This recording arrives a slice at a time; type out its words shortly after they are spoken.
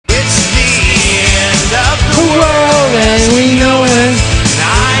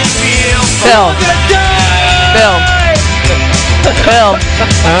Bill.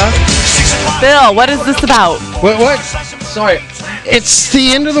 Huh? Bill, what is this about? What? Sorry. It's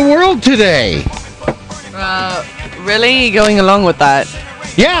the end of the world today. Really? You going along with that?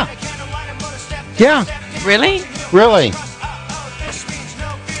 Yeah. Yeah. Really? Really.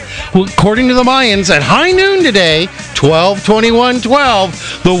 Well, according to the Mayans, at high noon today,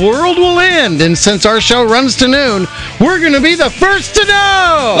 12/21/12, the world will end. And since our show runs to noon, we're going to be the first to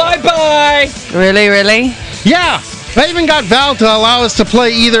know. Bye-bye. Really? Yeah. I even got Val to allow us to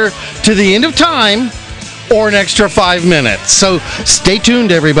play either to the end of time or an extra 5 minutes. So stay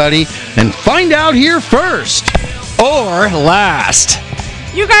tuned, everybody, and find out here first. Or last.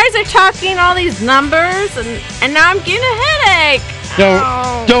 You guys are talking all these numbers, and now I'm getting a headache.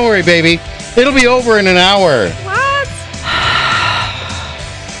 No, don't worry, baby. It'll be over in an hour. What?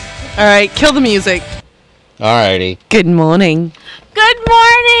 All right, kill the music. Alrighty. Good morning. Good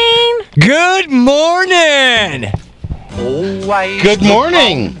morning. Good morning. Always Good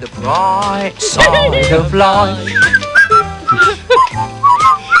morning. The bright side of life.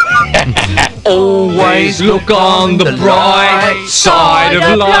 Always look on the bright side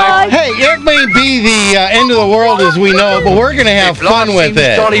of life. Hey, it may be the end of the world as we know it, but we're going to have fun with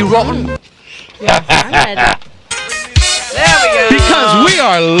it. Jolly rotten. There we go. Because we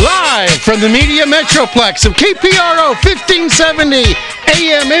are live from the Media Metroplex of KPRO 1570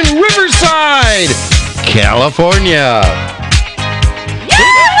 AM in Riverside, California.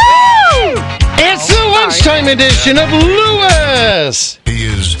 It's the lunchtime edition of Lewis. He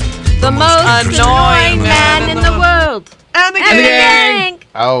is The most annoying man in the world. And the And the gang.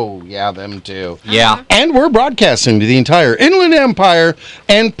 Oh, yeah, them too. Yeah. And we're broadcasting to the entire Inland Empire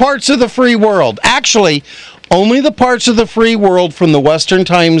and parts of the free world. Actually, only the parts of the free world from the Western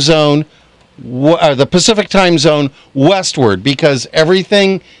time zone, the Pacific time zone westward, because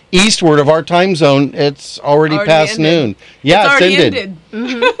everything eastward of our time zone, it's already past ended. noon. Yeah, it's already ended.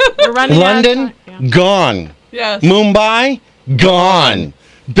 We're running London, out of time. gone. Yes. Mumbai, gone.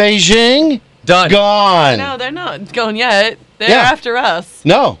 Beijing, Done. gone. No, they're not going yet. They're Yeah. after us.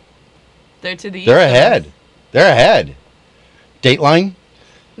 No, They're to the east. they're of us. ahead. They're ahead. Dateline?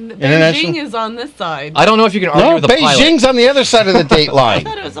 International? Beijing is on this side. I don't know if you can argue No, with a pilot. Beijing's on the other side of the date I line.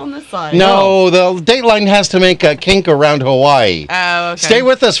 thought it was on this side. No, the date line has to make a kink around Hawaii. Oh, okay. Stay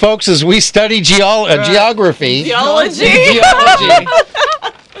with us, folks, as we study geography. Geology. Geology.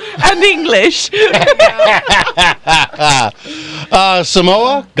 And English.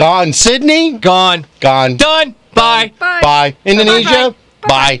 Samoa, gone. Sydney, Gone. gone. Done. Bye. Bye. Indonesia,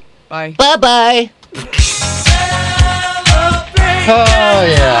 bye. Bye. Bye-bye. Oh,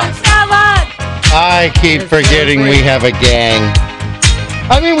 yeah. I keep forgetting we have a gang.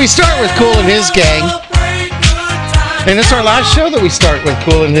 I mean, we start with Cool and his gang. And it's our last show that we start with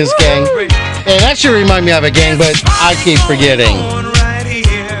Cool and his gang. And that should remind me of a gang, but I keep forgetting.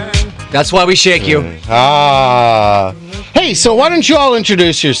 That's why we shake you. Ah. Hey, so why don't you all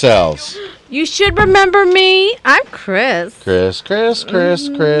introduce yourselves? You should remember me. I'm Chris. Chris.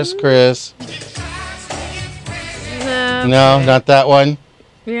 No. No, not that one.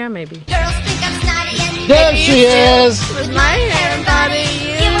 Yeah, maybe. There she is. With my hair and body,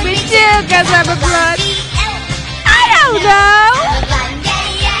 you be too, cause I'm a blood. I don't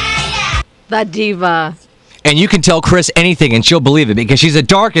know. The diva. And you can tell Chris anything and she'll believe it because she's the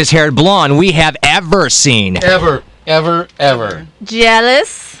darkest haired blonde we have ever seen. Ever.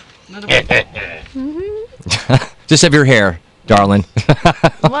 Jealous? Just of your hair, darling.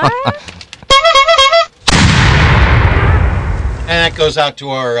 What? And that goes out to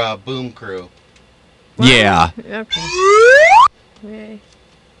our boom crew. Yeah. Okay. Okay.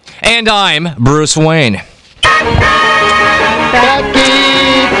 And I'm Bruce Wayne.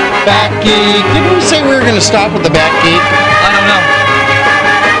 Backgeek. Didn't we say we were going to stop with the backgeek? I don't know.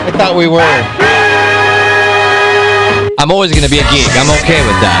 I thought we were. I'm always going to be a geek. I'm okay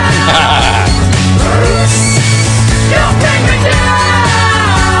with that.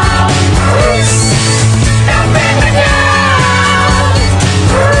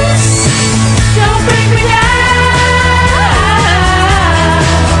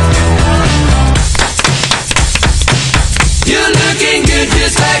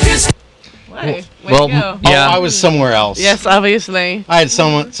 Well, go. yeah. Oh, I was somewhere else. Yes, obviously. I had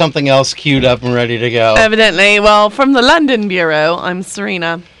something else queued up and ready to go. Evidently. Well, from the London Bureau, I'm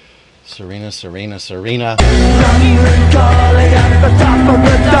Serena. Serena. Calling at the top of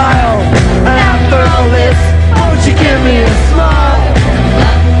the dial. And after all this, won't you give me a smile?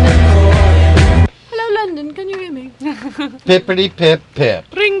 Hello, London. Can you hear me? Pippity pip pip.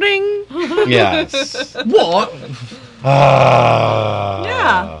 Ring, ring. Yes. What? Ah.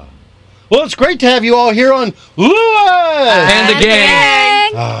 Yeah. Well, it's great to have you all here on Lewis. And the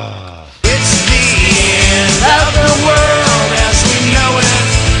gang. It's the end of the world as we know it.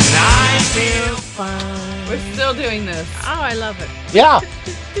 And I feel fine. We're still doing this. Oh, I love it. Yeah.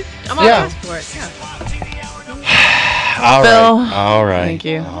 I'm all Yeah. for it. Yeah. All Bill, right. All right. thank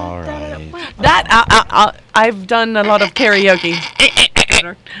you. All right. I've done a lot of karaoke.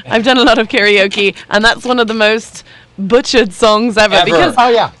 I've done a lot of karaoke, and that's one of the most butchered songs ever. Because Oh,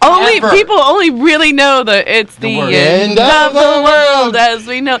 yeah. people only really know that it's the word. end of the world as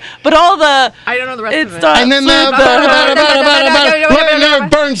we know. But all the I don't know the rest it of it. starts And then with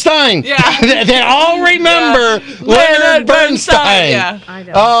Leonard Bernstein. Yeah. They all remember Leonard Bernstein. Yeah. I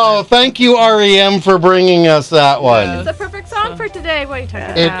don't. Oh, thank you, REM, for bringing us that one. It's the perfect song for today. What are you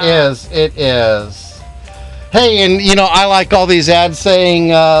talking It about? is. It is. Hey, and I like all these ads saying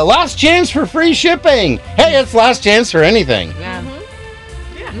last chance for free shipping. Hey, it's last chance for anything. Yeah.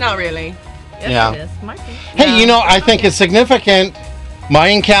 Not really. Yes, Yeah. it is. Might be. Hey, I think it's significant.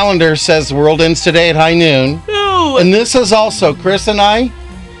 Mayan calendar says the world ends today at high noon. No. And this is also, Chris and I,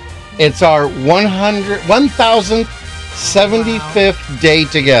 it's our 1,075th day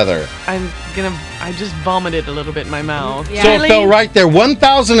together. I just vomited a little bit in my mouth. Yeah. So Really? it fell right there.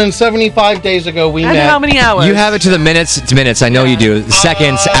 1,075 days ago we And met. how many hours? You have it to the minutes. It's minutes. I know you do.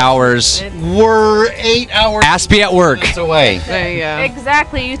 Seconds, hours. We're 8 hours Aspie at work. away. There you go.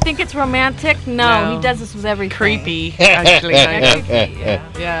 Exactly. You think it's romantic? No, No. he does this with everything. Creepy, actually. Yeah, creepy, yeah.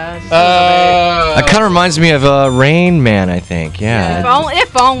 Yeah. Just a little That kind of reminds me of Rain Man, I think. If Yeah. only.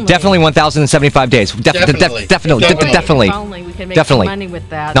 If only. Definitely 1,075 days. Definitely. Definitely. Definitely. If only we can make Definitely. some money with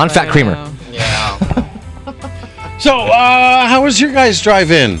that. Non-fat bit. creamer. Yeah. So, how was your guys'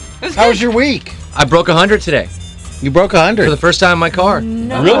 drive-in? How was your week? I broke 100 today You broke 100. for the first time in my car.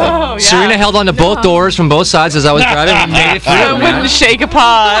 Really? Oh, yeah. Serena held on to both doors from both sides as I was driving and made it So through. it man. wouldn't shake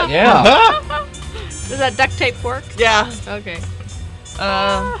apart. Yeah. Does that duct tape work? Yeah. Okay.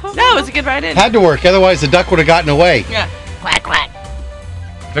 No, it was a good ride in. Had to work, otherwise the duck would have gotten away. Yeah. Quack, quack.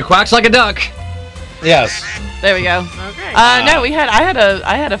 If it quacks like a duck. Yes. There we go. Okay. No,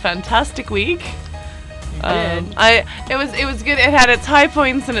 I had a fantastic week. It was good. It had its high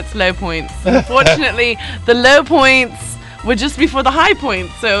points and its low points. Unfortunately, the low points were just before the high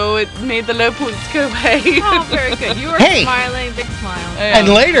points, so it made the low points go away. Oh, very good. You were Hey. smiling, big smile. And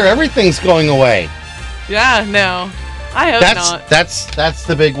later, everything's going away. Yeah, no. I hope not. That's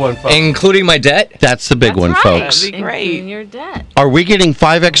the big one, folks. Including my debt. That's the big That's one, right. folks. That'd be great. Including your debt. Are we getting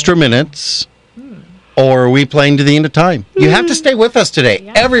 5 extra minutes? Or are we playing to the end of time? You have to stay with us today.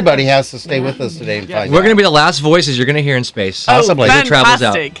 Yeah. Everybody has to stay with us today and find We're out. going to be the last voices you're going to hear in space. Possibly. Oh, As it travels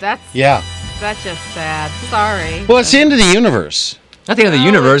out. fantastic. Yeah. That's just sad. Sorry. Well, it's the end of the universe. Not the end of the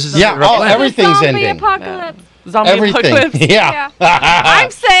universe. It's Yeah, the all- planet. everything's Zombie ending. apocalypse. Zombie Everything. apocalypse. Yeah.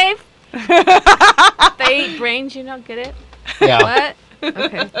 I'm safe. They eat brains, get it? Yeah. What?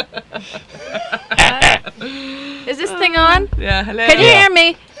 Okay. What? Is this thing on? Yeah, hello. Can you hear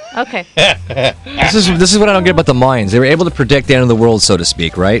me? Okay. This is what I don't get about the Mayans. They were able to predict the end of the world, so to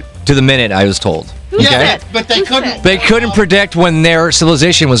speak, right? To the minute, I was told. Who Yeah, said? but they Who couldn't. said? They couldn't predict when their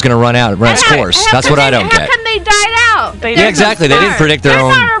civilization was going to run its course. That's what I don't How get. come they died out? They Yeah, didn't. exactly. They didn't Smart. predict their They're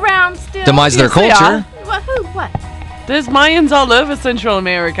own not around still. demise of their Yes, they culture. What? Who? What? There's Mayans all over Central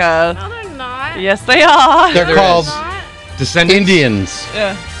America. No, they're not. Yes, they are. They're called They're not. Descendants. Indians.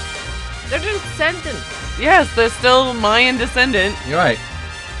 Yeah. They're descendants. Yes, they're still Mayan descendant. You're right.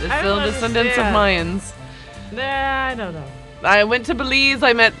 They're I still don't descendants of understand. Mayans. I don't know. I went to Belize.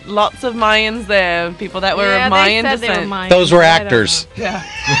 I met lots of Mayans there. People that were Yeah, of Mayan they said they were descent. Mayan. Those were I don't actors Yeah.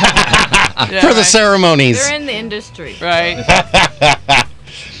 for the right. ceremonies. know. They're in the industry. Right.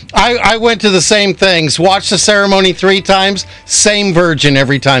 I went to the same things, watched the ceremony 3 times, same virgin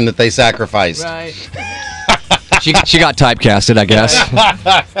every time that they sacrificed. Right. She got typecasted, I guess.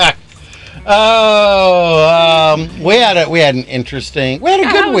 We had a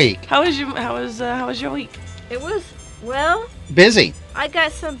good week. How was your week? It was, well, Busy. I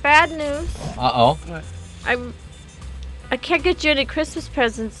got some bad news. Uh-oh. I can't get you any Christmas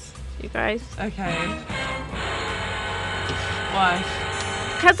presents, you guys. Okay. Why?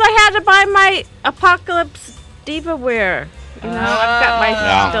 Because I had to buy my Apocalypse Diva wear. I've got my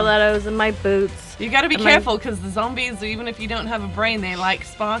Yeah. stilettos and my boots. You got to be Am I- careful because the zombies, even if you don't have a brain, they like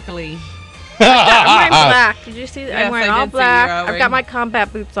sparkly. I'm wearing black. Did you see that? Yes, I'm wearing I all did see you were black. all I've wearing- got my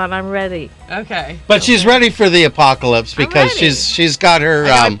combat boots on. I'm ready. Okay. But she's ready for the apocalypse because ready. she's got her I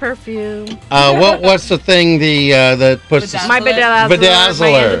got my perfume. what's the thing that puts Bedazzler. My bedazzler. Bedazzler.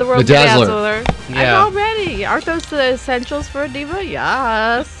 My end of the world Bedazzler. bedazzler. Yeah. I'm all ready. Yeah, aren't those the essentials for a diva?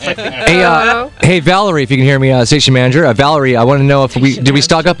 Yes. Hey, Valerie, if you can hear me, station manager. Valerie, I want to know if did we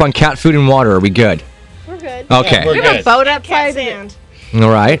stock up on cat food and water? Are we good? We're good. Okay. we're We have a good. boat outside. All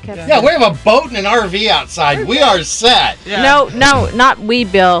right. Yeah, we have a boat and an RV outside. We are set. No, not we,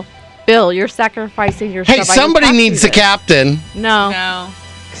 Bill. Bill, you're sacrificing yourself. Hey, I somebody didn't needs a talk to you captain. No. No,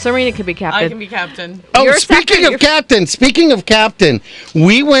 Serena could be captain. I can be captain. Oh, You're speaking of captain,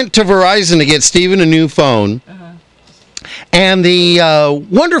 we went to Verizon to get Steven a new phone. And the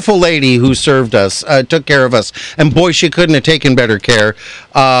wonderful lady who served us, took care of us, and boy, she couldn't have taken better care.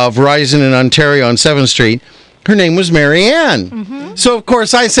 Verizon in Ontario on 7th Street. Her name was Mary Ann. So, of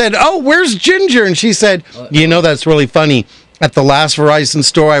course, I said, "Oh, where's Ginger?" And she said, "You know, that's really funny. At the last Verizon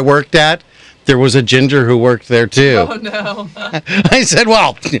store I worked at, there was a Ginger who worked there, too." Oh no. I said,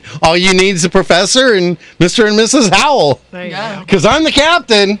 "Well, all you need is a professor and Mr. and Mrs. Howell. There you Yeah. go. Because I'm the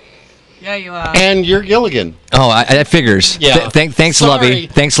captain, Yeah, you are. and you're Gilligan." Oh, that figures. Yeah. Thanks, Sorry. Lovey.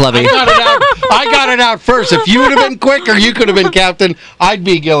 Thanks, Lovey. I got it out first. If you would have been quicker, you could have been captain. I'd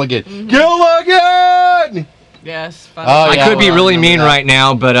be Gilligan. Gilligan! Yes. Fun. Oh, I yeah, could be well, really I mean remember that. right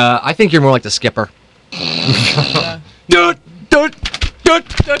now, but I think you're more like the skipper.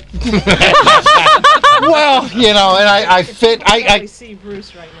 Well, you know, and I fit. I see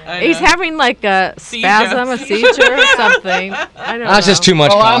Bruce right now. I He's know. having like a spasm, a seizure or something. I don't know. That's just too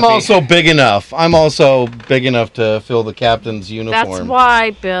much oh, coffee. I'm also big enough. I'm also big enough to fill the captain's uniform. That's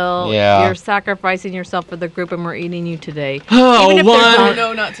why, Bill. Yeah. You're sacrificing yourself for the group, and we're eating you today. Oh, Even if there's Oh, no-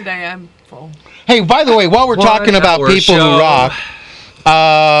 no, not today. I'm full. Hey, by the way, while we're talking about hour people show. who rock,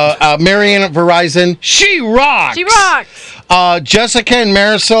 Marianne at Verizon, she rocks. She rocks. Jessica and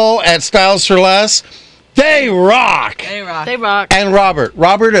Marisol at Styles for Less, they rock. They rock. They rock. And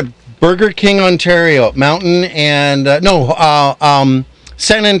Robert at Burger King, Ontario, Mountain and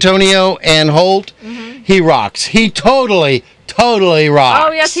San Antonio and Holt. He rocks. He totally rocks.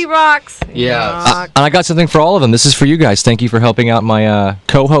 Oh yes, he rocks. Yeah. Rock. And I got something for all of them. This is for you guys. Thank you for helping out my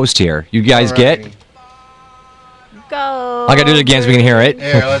co-host here. You guys get? Go. I got to do it again so we can hear it.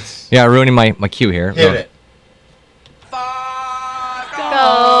 Here, let's Yeah, ruining my cue here. hit it.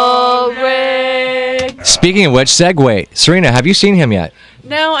 Go, Rick. Speaking of which, segue. Serena, have you seen him yet?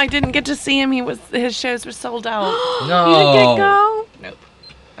 No, I didn't get to see him. His shows were sold out. No. You didn't get go. Nope.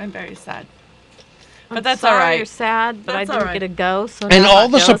 I'm very sad. I'm But that's sorry all right. You're sad, but That's I all didn't right. get a go. So And now I'm all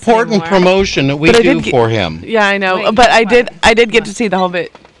not the jealous support and anymore. promotion that we But I do did get- for him. Yeah, I know. Wait, but I did get to see the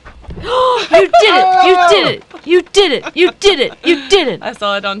Hobbit. You did it! You did it! You did it! You did it! You did it! I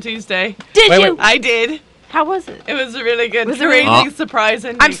saw it on Tuesday. Did Wait, you? I did. How was it? It was really good. Was it Crazy really- surprise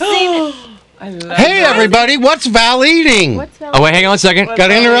ending. I've seen it. I love Hey, it. everybody, what's Val eating? What's that? Oh, wait, hang on a second. What-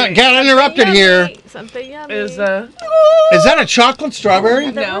 Got interrupted here. Something yummy. Is Is that a chocolate strawberry?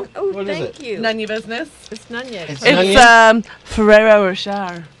 no. Oh, What is thank you. None of your business. It's none yet. It's It's Ferrero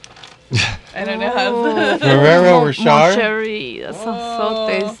Rocher. I don't know how. Ferrero Mon Rocher? chéri, that sounds so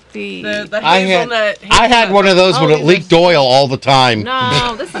tasty. The I had hazelnut. one of those when Oh, it leaked oil all the time.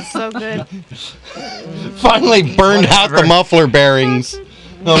 No, this is so good. Finally burned out the muffler bearings.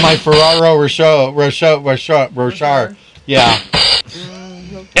 Oh, my Ferrero Rocher. Yeah.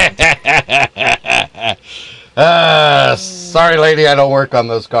 Sorry, lady, I don't work on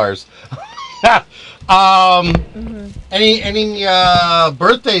those cars. Any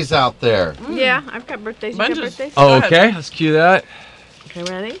birthdays out there? Yeah, I've got birthdays. You got Bunches. birthdays? Oh, okay, let's cue that. Okay,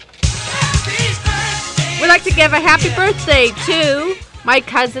 ready? We'd like to give a happy birthday to my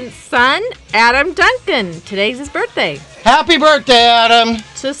cousin's son, Adam Duncan. Today's his birthday. Happy birthday, Adam.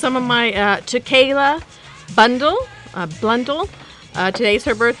 To some of my, to Kayla Blundell. Today's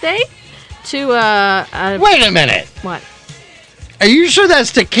her birthday. To, Wait a minute. what? Are you sure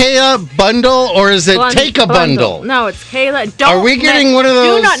that's Takea Bundle or is it Take a Bundle? No, it's Kayla. Don't. Are we getting one of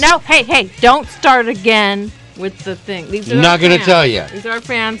those? Do not. No. Hey! Don't start again with the thing. These are Not our gonna fans. tell ya. These are our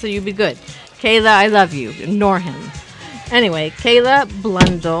fans, so you be good. Kayla, I love you. Ignore him. Anyway, Kayla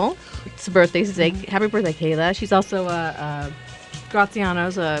Blundell. It's her birthday today. Happy birthday, Kayla. She's also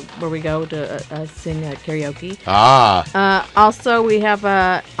Graziano's, where we go to sing karaoke. Also, we have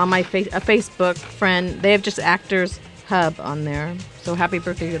on my a Facebook friend. They have just Actors Hub on there. So happy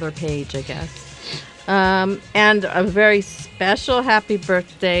birthday to their page, I guess. And a very special happy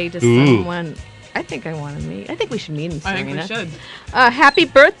birthday to someone. I think I want to meet. I think we should meet him, I think we Serena. should. Happy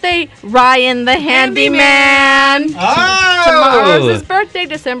birthday, Ryan the Handyman. Oh! Tomorrow's his birthday,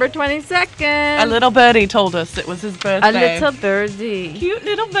 December 22nd. A little birdie told us it was his birthday. A little birdie. Cute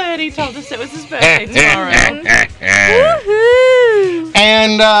little birdie told us it was his birthday tomorrow. Woohoo!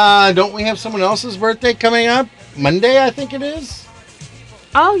 And don't we have someone else's birthday coming up? Monday, I think it is.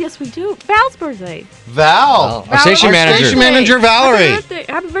 Oh, yes, we do. Val's birthday. Val. Our station Our manager. station manager, Valerie.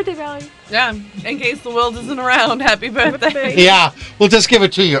 Happy birthday, Valerie. Yeah, in case the world isn't around, happy birthday. Yeah, we'll just give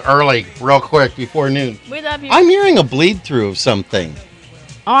it to you early, real quick, before noon. We love you. I'm hearing a bleed through of something.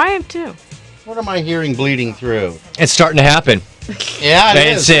 Oh, I am too. What am I hearing bleeding through? It's starting to happen. Yeah,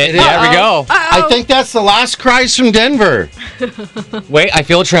 That's it. There we go. I think that's the last cries from Denver. Wait, I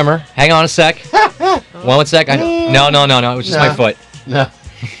feel a tremor. Hang on a sec. One sec. No. It was just my foot. No.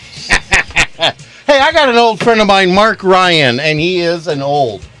 Hey, I got an old friend of mine, Mark Ryan, and he is an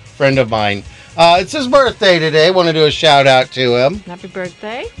old friend of mine. It's his birthday today. Want to do a shout out to him. Happy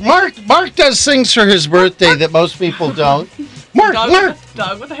birthday. Mark does things for his birthday that most people don't. Mark.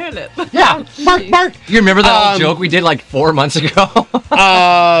 Dog with a hairlip. Yeah, Mark. You remember that old joke we did like 4 months ago?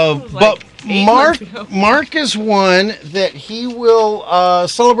 But 8 months ago. Mark is one that he will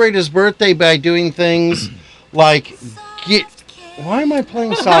celebrate his birthday by doing things like Why am I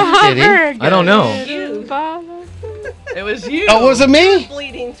playing Soft Kitty? I don't know. You, Father. It was you. Oh, was it me?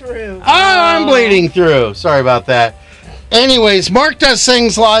 Bleeding through. Oh, I'm bleeding through. Sorry about that. Anyways, Mark does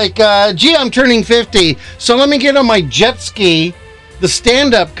things like, gee, I'm turning 50, so let me get on my jet ski, the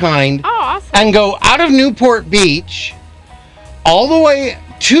stand-up kind, Oh, awesome. and go out of Newport Beach all the way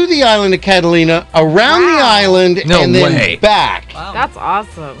to the island of Catalina, around the island, No and then way. back. Wow. That's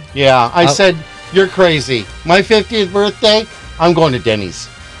awesome. Yeah, I said, you're crazy. My 50th birthday, I'm going to Denny's.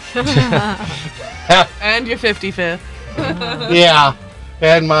 And your 55th. Yeah,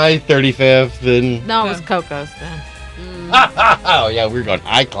 and my 35th, and... No, it was Coco's then. Oh, yeah, we're going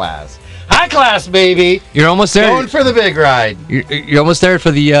high class. High class, baby. You're almost there. Going for the big ride. You're almost there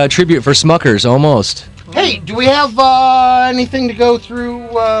for the tribute for Smuckers. Almost. Hey, do we have anything to go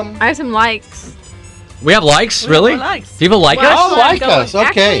through? I have some likes. We have likes, really? Likes. People like Well, us? Oh, like us,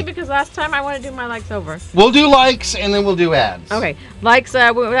 okay. Actually, because last time I want to do my likes over. We'll do likes, and then we'll do ads. Okay, likes.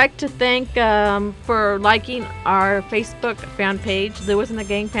 We would like to thank for liking our Facebook fan page, Lewis and the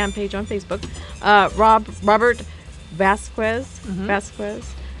Gang fan page on Facebook. Robert Vasquez.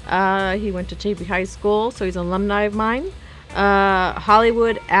 He went to Chapey High School, so he's an alumni of mine.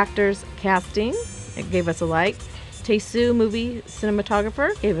 Hollywood Actors Casting gave us a like. Tesu Movie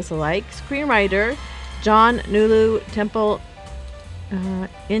Cinematographer gave us a like. Screenwriter John Nulu Temple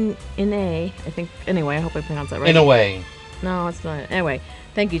in I think. Anyway, I hope I pronounced that right. In a way. No, it's not. Anyway,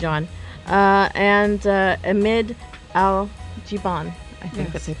 thank you, John. And Amid Al-Jiban. I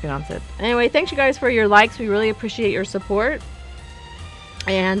think that's how you pronounce it. Anyway, thanks you guys for your likes. We really appreciate your support.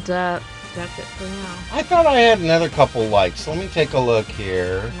 And that's it for now. I thought I had another couple likes. Let me take a look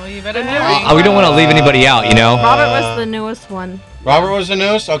here. Well, you better We don't want to leave anybody out, you know? Robert was the newest one. Robert was the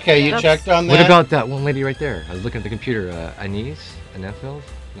newest? Okay, you That's- checked on that? What about that one lady right there? I was looking at the computer. Anise? Anethville?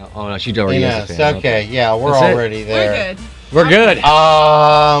 No, oh, no, she already Yes, is a fan. okay, yeah, we're That's it. already there. We're good. We're good.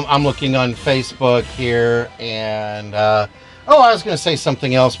 I'm looking on Facebook here, and I was going to say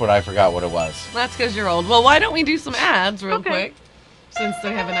something else, but I forgot what it was. That's because you're old. Well, why don't we do some ads real Okay. quick? Since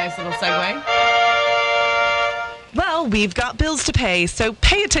they have a nice little segue. Well, we've got bills to pay, so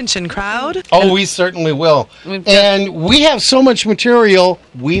pay attention, crowd. Oh, we certainly will. We've got- And we have so much material,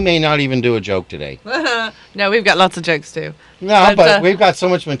 we may not even do a joke today. No, we've got lots of jokes too. No, But, but we've got so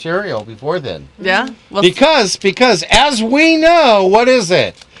much material before then. Yeah? Well, Because as we know, what is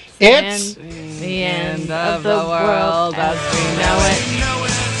it? It's The end of the world as we know it.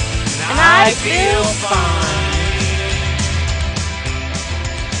 And I feel fine.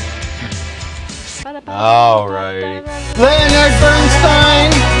 all right. Leonard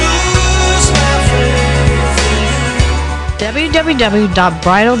Bernstein.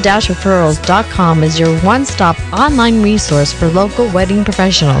 www.bridal-referrals.com is your one-stop online resource for local wedding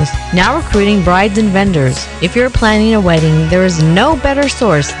professionals. Now recruiting brides and vendors. If you're planning a wedding, there is no better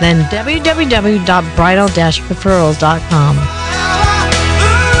source than www.bridal-referrals.com.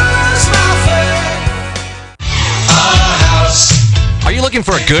 Are you looking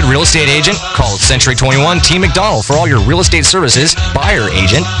for a good real estate agent? Call Century 21 T. McDonald for all your real estate services, buyer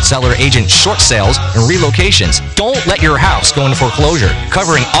agent, seller agent, short sales, and relocations. Don't let your house go into foreclosure.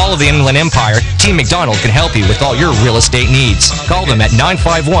 Covering all of the Inland Empire, T. McDonald can help you with all your real estate needs. Call them at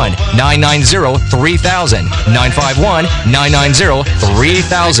 951-990-3000,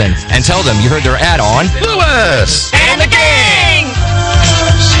 951-990-3000, and tell them you heard their ad on Lewis. And the Gang!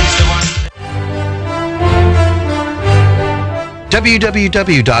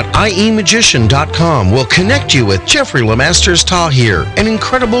 www.iemagician.com will connect you with Jeffrey Lemasters Tahir, an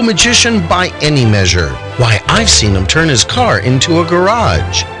incredible magician by any measure. Why, I've seen him turn his car into a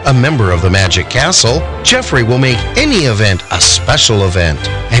garage. A member of the Magic Castle, Jeffrey will make any event a special event.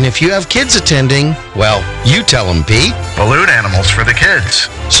 And if you have kids attending, well, you tell them, Pete. Balloon animals for the kids.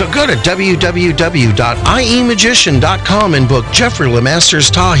 So go to www.iemagician.com and book Jeffrey Lemasters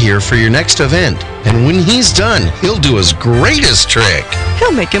Tahir for your next event. And when he's done, he'll do his greatest trick.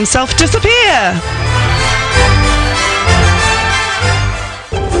 He'll make himself disappear.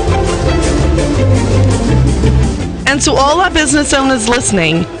 And to all our business owners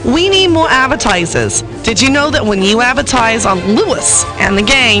listening, we need more advertisers. Did you know that when you advertise on Lewis and the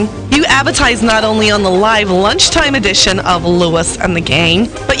Gang, you advertise not only on the live lunchtime edition of Lewis and the Gang,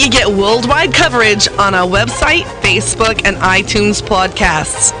 but you get worldwide coverage on our website, Facebook, and iTunes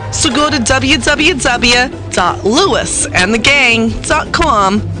podcasts. So go to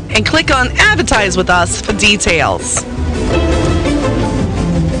www.lewisandthegang.com and click on Advertise with Us for details.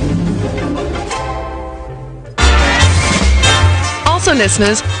 Also,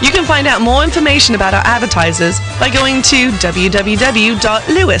 listeners, you can find out more information about our advertisers by going to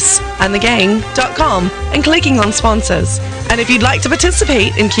www.lewisandthegang.com and clicking on sponsors. And if you'd like to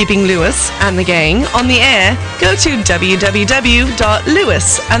participate in keeping Lewis and the Gang on the air, go to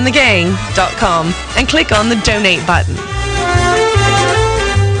www.lewisandthegang.com and click on the donate button.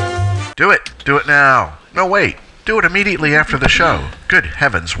 Do it. Do it now. No, wait. Do it immediately after the show. Good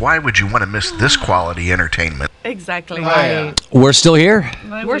heavens, why would you want to miss this quality entertainment? Exactly. Right. We're still here.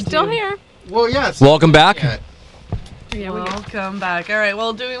 We're still here. Well, yes. Welcome back. Yeah, welcome back. All right.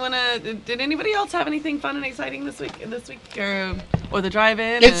 Well, do we want to? Did anybody else have anything fun and exciting this week, or the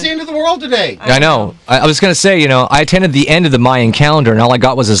drive-in? It's the end of the world today. I know. I was going to say, I attended the end of the Mayan calendar, and all I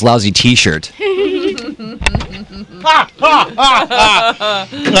got was this lousy T-shirt.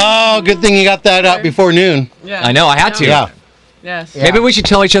 Oh, good thing you got that out before noon. Yeah. I know. I had to. Yeah. Yes. Maybe we should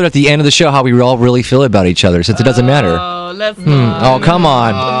tell each other at the end of the show how we all really feel about each other, since it doesn't matter. Oh, let's not. Oh, come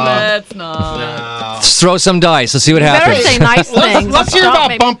on. Let's not. Let's throw some dice. Let's see what Better happens. say nice things. Let's hear Stop about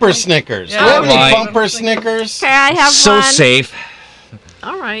maybe- bumper Snickers. Yeah. Do we have any Right. bumper Snickers? Okay, I have So one. safe.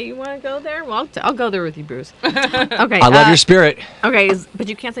 All right, you want to go there? Well, I'll go there with you, Bruce. Okay. I love your spirit. Okay, but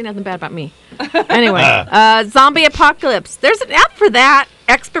you can't say nothing bad about me. Anyway, Zombie Apocalypse. There's an app for that.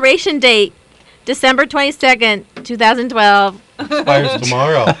 Expiration date, December 22nd, 2012. Expires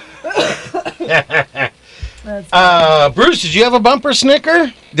tomorrow. Bruce, did you have a bumper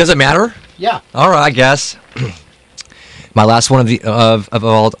Snicker? Does it matter? Yeah. All right, I guess. My last one of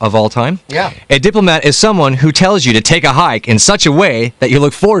all time. Yeah. A diplomat is someone who tells you to take a hike in such a way that you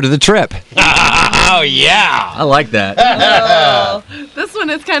look forward to the trip. Oh, yeah. I like that. Oh, this one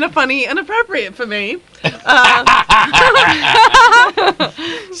is kind of funny and appropriate for me.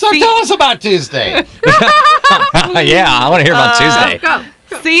 So tell us about Tuesday. Yeah, I want to hear about Tuesday. Go.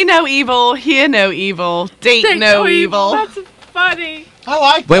 See no evil, hear no evil, date no evil. That's funny. I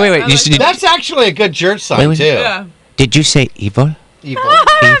like that. Wait. You should, That's actually a good church sign, Wait. too. Yeah. did you say evil? Evil.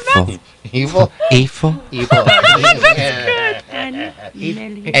 Evil. Evil. Evil. Evil.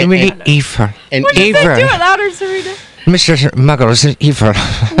 Really evil. And What did they evil. do it louder, Serena? Mr. Muggle is evil.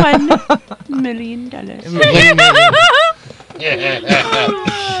 $1 million. So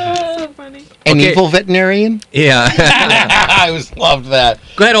funny. An Okay. evil veterinarian? Yeah. I always loved that.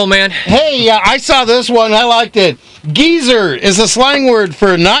 Go ahead, old man. Hey, I saw this one. I liked it. Geezer is a slang word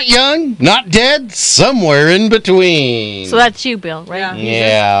for not young, not dead, somewhere in between. So that's you, Bill, right? Yeah.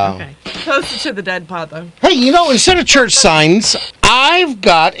 Yeah. Okay. Closer to the dead part, though. Hey, instead of church signs, I've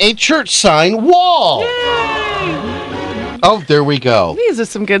got a church sign wall. Oh, there we go. These are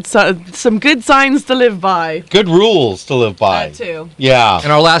some good signs to live by. Good rules to live by. That too. Yeah.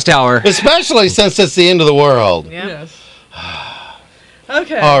 In our last hour. Especially since it's the end of the world. Yeah. Yes.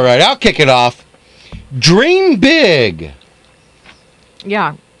 Okay. All right, I'll kick it off. Dream big.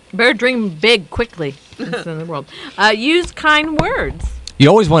 Yeah. Better dream big quickly. That's in the world. Use kind words. You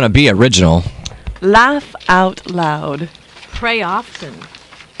always want to be original. Laugh out loud. Pray often.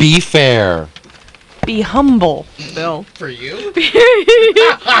 Be fair. Be humble. Bill. For you?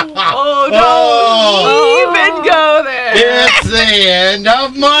 Oh, don't even go there. It's the end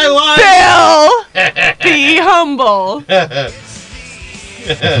of my life. Bill. Be humble.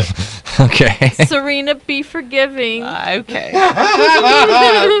 Okay. Serena, be forgiving. Okay.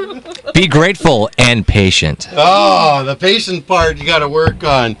 Be grateful and patient. Oh, the patient part you got to work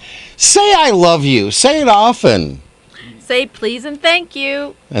on. Say I love you. Say it often. Say please and thank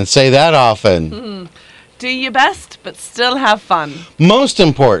you. And say that often. Do your best, but still have fun. Most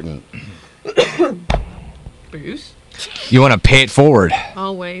important. Bruce. You want to pay it forward.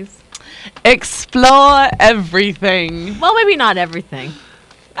 Always. Explore everything. Well, maybe not everything.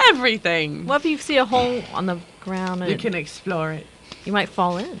 Everything. What if you see a hole on the ground and You can explore it. you might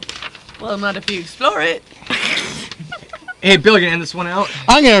fall in? Well, not if you explore it. Hey, Bill, you gonna end this one out?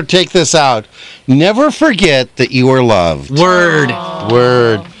 I'm going to take this out. Never forget that you are loved. Word.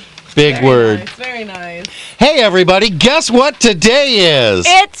 Word. Big word. Nice, very nice. Hey, everybody, guess what today is?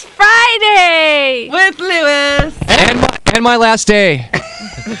 It's Friday! With Lewis. And my last day.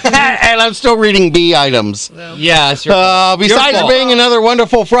 And I'm still reading B items. Yeah, it's your fault. Besides fault. being another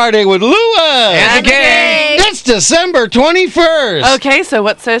wonderful Friday with Lewis. And the gang. It's December 21st. Okay, so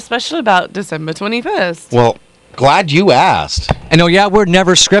what's so special about December 21st? Well, glad you asked. And oh yeah, we're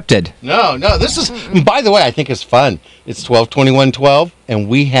never scripted. No, this is, by the way, I think it's fun. It's 12/21/12, and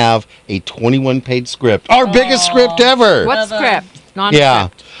we have a 21-page script. Our biggest script ever. What script? Non-script. Yeah.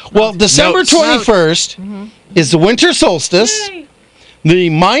 Well, December Notes. 21st is the winter solstice. Yay. The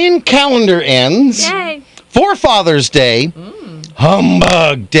Mayan calendar ends. Yay! Forefathers Day.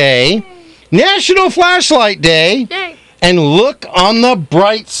 Humbug Day. National Flashlight Day. Yay! And Look on the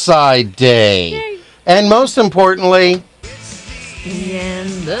Bright Side Day. Yay. And most importantly, The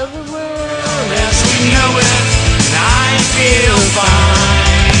end of the world. As we know it, I feel fine.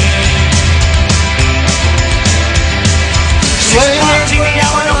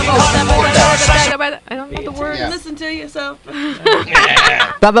 I don't know the word. Yeah. Listen to yourself.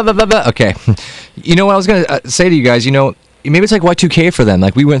 Blah, blah, blah, blah, blah. Okay. You know what I was going to say to you guys? You know, maybe it's like Y2K for them.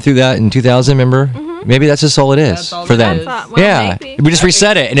 Like we went through that in 2000, remember? Maybe that's just all it is That's all for it them. is. Well, Yeah. maybe. We just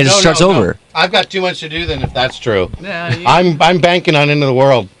reset it and it just starts over. I've got too much to do then if that's true. Yeah, I'm banking on Into the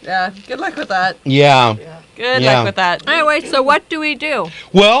World. yeah. Good luck with that. Yeah. Good Yeah. luck with that. Anyway, so what do we do?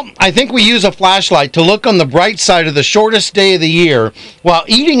 Well, I think we use a flashlight to look on the bright side of the shortest day of the year while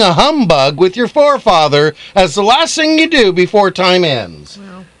eating a humbug with your forefather as the last thing you do before time ends.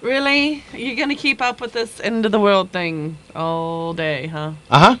 Really? You're going to keep up with this end of the world thing all day, huh?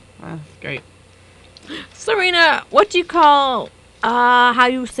 Uh-huh. That's great. Serena, what do you call, how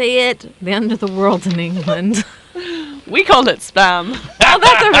you say it, the end of the world in England? We called it spam. Oh,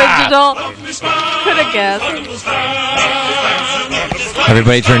 that's original. Could have guessed.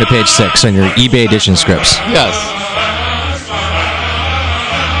 Everybody turn to page 6 on your eBay edition scripts. Yes.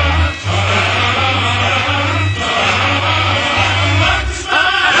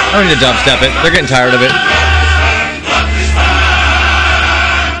 I don't need to dubstep it. They're getting tired of it.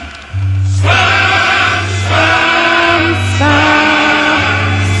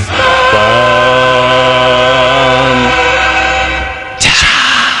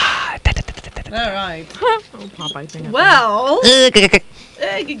 All right. Popeye thing. Well.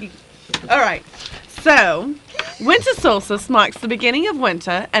 All right. So, winter solstice marks the beginning of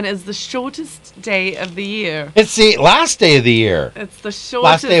winter and is the shortest day of the year. It's the last day of the year. It's the shortest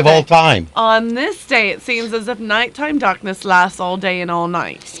Last day of all time. On this day, it seems as if nighttime darkness lasts all day and all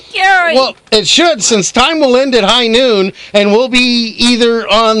night. Scary. Well, it should, since time will end at high noon, and we'll be either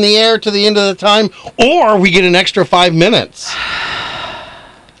on the air to the end of the time, or we get an extra 5 minutes.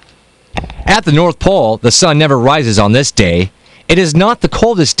 At the North Pole, the sun never rises on this day. It is not the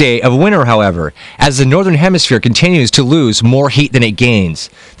coldest day of winter, however, as the northern hemisphere continues to lose more heat than it gains.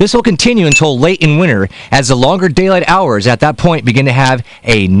 This will continue until late in winter, as the longer daylight hours at that point begin to have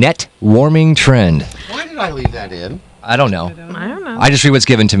a net warming trend. Why did I leave that in? I don't know. I don't know. I just read what's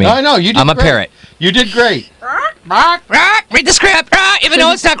given to me. I know, you did I'm a great. parrot. You did great. Read the script, even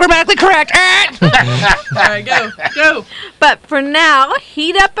though it's not grammatically correct. All right, go. But for now,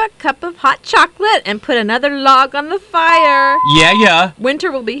 heat up a cup of hot chocolate and put another log on the fire. Yeah.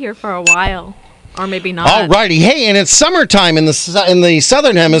 Winter will be here for a while. Or maybe not. All righty. Hey, and it's summertime in the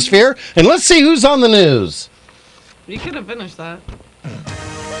southern hemisphere, and let's see who's on the news. You could have finished that.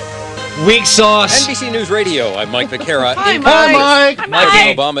 Weak sauce. NBC News Radio, I'm Mike Vaquera. Hi, In Mike. Hi, Mike.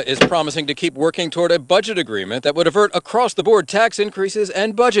 President Obama is promising to keep working toward a budget agreement that would avert across-the-board tax increases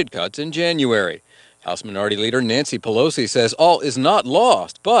and budget cuts in January. House Minority Leader Nancy Pelosi says all is not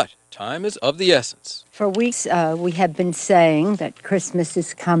lost, but time is of the essence. For weeks, we have been saying that Christmas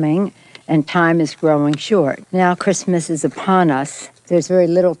is coming and time is growing short. Now Christmas is upon us. There's very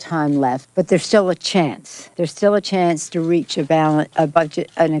little time left, but there's still a chance. There's still a chance to reach an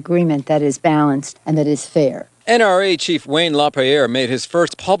agreement that is balanced and that is fair. NRA Chief Wayne LaPierre made his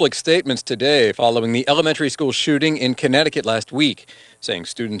first public statements today following the elementary school shooting in Connecticut last week, saying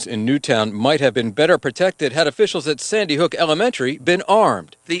students in Newtown might have been better protected had officials at Sandy Hook Elementary been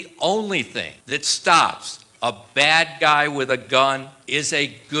armed. The only thing that stops a bad guy with a gun is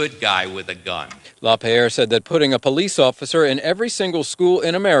a good guy with a gun. LaPierre said that putting a police officer in every single school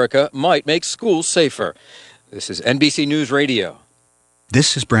in America might make schools safer. This is NBC News Radio.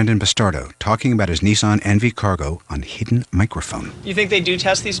 This is Brandon Bastardo talking about his Nissan NV Cargo on hidden microphone. You think they do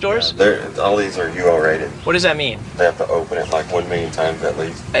test these doors? All these are UL rated. What does that mean? They have to open it like 1 million times at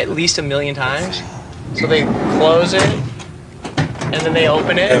least. At least 1 million times? So they close it, and then they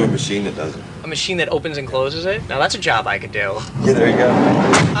open it? They have a machine that does it. A machine that opens and closes it? Now that's a job I could do. Yeah, there you go.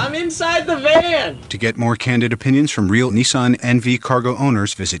 I'm inside the van! To get more candid opinions from real Nissan NV Cargo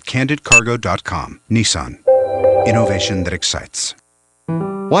owners, visit candidcargo.com. Nissan. Innovation that excites.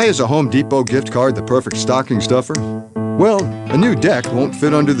 Why is a Home Depot gift card the perfect stocking stuffer? Well, a new deck won't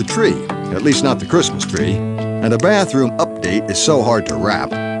fit under the tree, at least not the Christmas tree. And a bathroom update is so hard to wrap.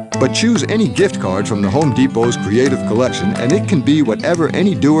 But choose any gift card from the Home Depot's creative collection and it can be whatever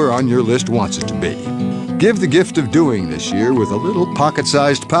any doer on your list wants it to be. Give the gift of doing this year with a little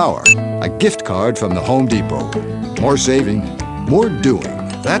pocket-sized power. A gift card from the Home Depot. More saving, more doing.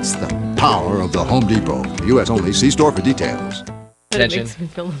 That's the power of the Home Depot. U.S. only. See store for details. Attention.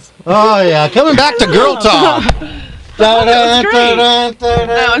 Oh, yeah. Coming back to girl talk.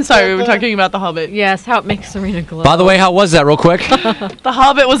 I'm sorry, we were talking about The Hobbit. Yes, how it makes Serena glow. By the way, how was that, real quick? The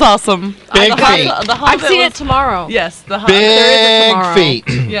Hobbit was awesome. Big feet. I've seen it tomorrow. Yes, the Hobbit. Big feet.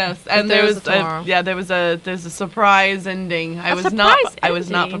 Yes, and there's a surprise ending. I was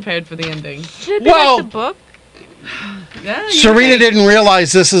not prepared for the ending. Should it be like the book? Yeah, Serena didn't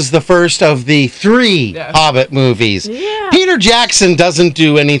realize this is the first of the 3 Hobbit movies. Yeah. Peter Jackson doesn't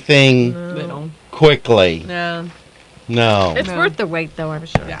do anything quickly. No. No. It's worth the wait, though, I'm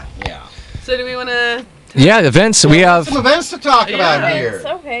sure. Yeah. So do we want to... Yeah, events. We have... some events to talk about here.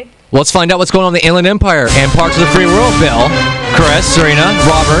 Okay. Let's find out what's going on in the Inland Empire and parts of the free world, Bill. Chris, Serena,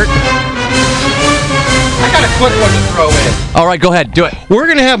 Robert. I got a quick one to throw in. All right, go ahead. Do it. We're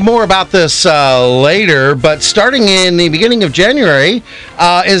going to have more about this later, but starting in the beginning of January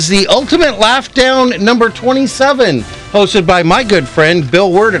is the Ultimate Laugh Down number 27, hosted by my good friend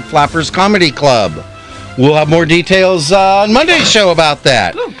Bill Word at Flappers Comedy Club. We'll have more details on Monday's show about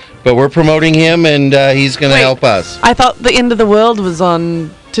that. But we're promoting him, and he's going to help us. I thought the end of the world was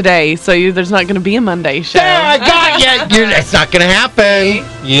on today, so there's not going to be a Monday show. There, I got you. It's not going to happen.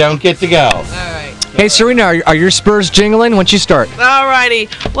 You don't get to go. All right. Hey, Serena, are your Spurs jingling? Once you start. Alrighty.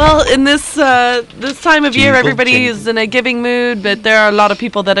 Well, in this time of year, everybody is in a giving mood, but there are a lot of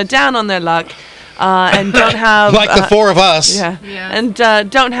people that are down on their luck and don't have like the 4 of us. Yeah. And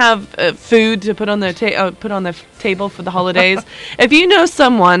don't have food to put on their table for the holidays. If you know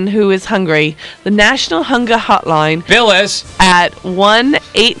someone who is hungry, the National Hunger Hotline, Bill is at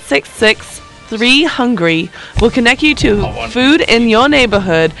 1-866-3-HUNGRY will connect you to food in your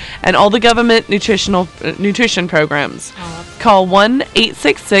neighborhood and all the government nutrition programs. Call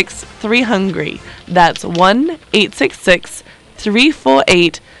 1-866-3-HUNGRY. That's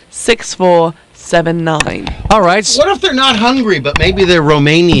 1-866-348-6479. All right. What if they're not hungry, but maybe they're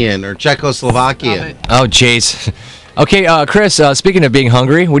Romanian or Czechoslovakian? Oh, jeez. Okay, Chris, speaking of being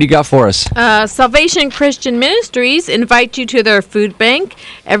hungry, what do you got for us? Salvation Christian Ministries invite you to their food bank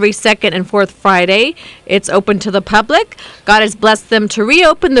every second and fourth Friday. It's open to the public. God has blessed them to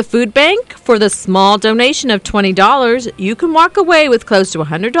reopen the food bank. For the small donation of $20, you can walk away with close to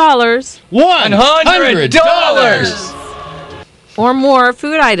 $100. $100! Or more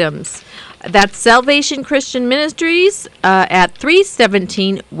food items. That's Salvation Christian Ministries at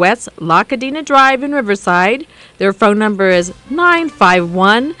 317 West Lacadena Drive in Riverside. Their phone number is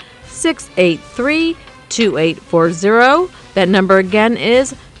 951-683-2840. That number again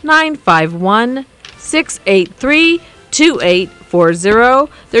is 951-683-2840.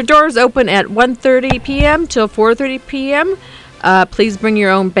 Their doors open at 1:30 p.m. till 4:30 p.m. Please bring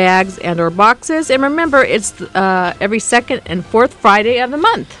your own bags and or boxes. And remember, it's every second and fourth Friday of the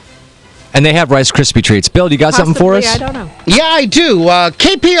month. And they have Rice Krispie treats. Bill, do you got something for us? I don't know. Yeah, I do.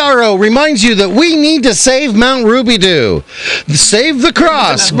 KPRO reminds you that we need to save Mount Rubidoux. Save the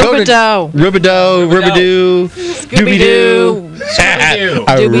cross. Rubidoux. Rubidoux. Scooby-Doo.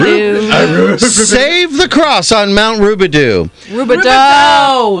 Doobie-doo. Save the cross on Mount Rubidoux.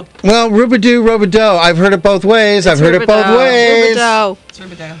 Rubidoux. Well, Rubidoux. I've heard it both ways. Rubidoux. It's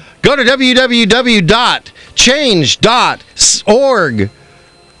Rubidoux. Go to www.change.org.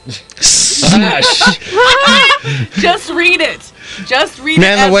 Just read it.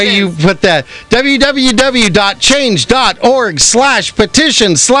 Man, the way you put that.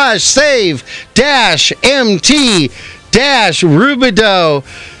 www.change.org/petition/save-MT-Rubidoux.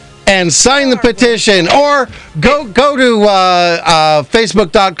 and sign the petition, or go to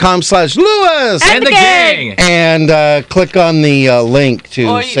facebook.com/Lewis and the gang, and click on the link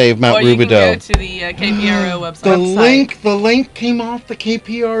to save Mount or you can Rubidoux. go to the KPRO website. The link came off the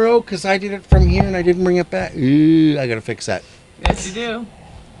KPRO because I did it from here and I didn't bring it back. Ooh, I gotta fix that. Yes, you do.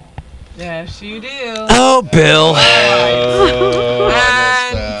 Yes, you do. Oh, Bill.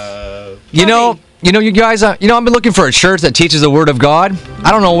 You know, you guys, I've been looking for a church that teaches the Word of God.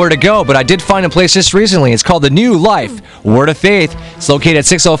 I don't know where to go, but I did find a place just recently. It's called the New Life Word of Faith. It's located at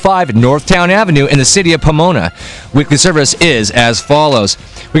 605 Northtown Avenue in the city of Pomona. Weekly service is as follows.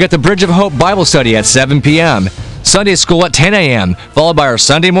 We got the Bridge of Hope Bible study at 7 p.m., Sunday school at 10 a.m., followed by our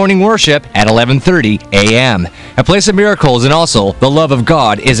Sunday morning worship at 11:30 a.m. A place of miracles, and also the love of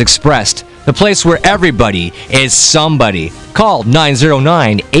God is expressed. The place where everybody is somebody. Call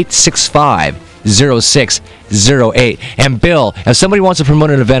 909-865-0608. And Bill, if somebody wants to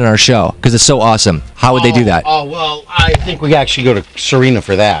promote an event on our show, because it's so awesome, how would they do that? Oh, well, I think we actually go to Serena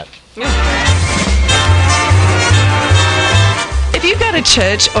for that. If you've got a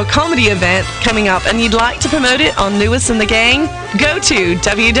church or comedy event coming up and you'd like to promote it on Lewis and the Gang, go to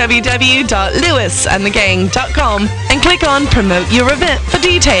www.lewisandthegang.com and click on Promote Your Event for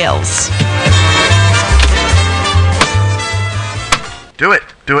details. Do it.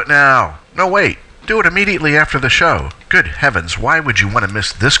 Do it now. No, wait. Do it immediately after the show. Good heavens, why would you want to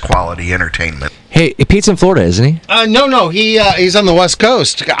miss this quality entertainment? Hey, Pete's in Florida, isn't he? No, he's on the West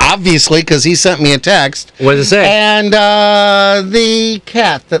Coast, obviously, because he sent me a text. What does it say? And the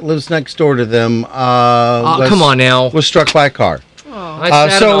cat that lives next door to them come on now. Was struck by a car.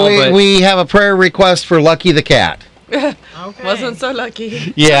 But we have a prayer request for Lucky the cat. Wasn't so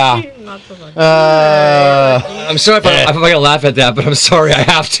lucky. Yeah. Not so lucky. I'm sorry if I'm going to laugh at that, but I'm sorry I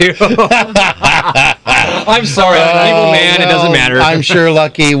have to. I'm sorry, I'm an evil man. It doesn't matter. I'm sure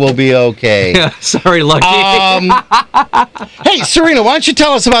Lucky will be okay. Sorry, Lucky. Hey, Serena, why don't you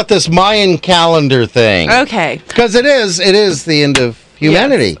tell us about this Mayan calendar thing? Okay. Because it is the end of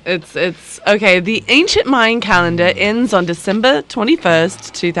humanity. Yes, it's okay. The ancient Mayan calendar ends on December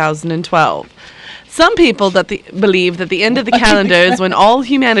 21st, 2012. Some people believe that the end of the calendar is when all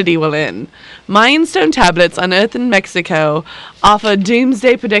humanity will end. Mayan stone tablets unearthed in Mexico offer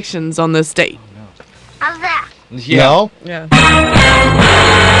doomsday predictions on this date. How's that? No? Yeah.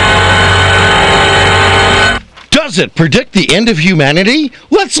 Does it predict the end of humanity?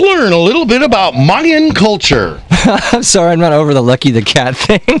 Let's learn a little bit about Mayan culture. I'm sorry, I'm not over the Lucky the Cat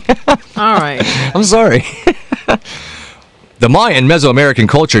thing. All right. I'm sorry. The Mayan Mesoamerican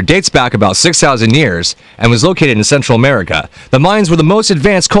culture dates back about 6,000 years and was located in Central America. The Mayans were the most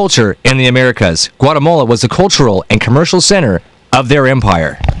advanced culture in the Americas. Guatemala was the cultural and commercial center of their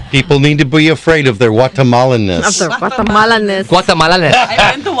empire. People need to be afraid of their Guatemalanness. Of their Guatemalanness. Guatemalanness. I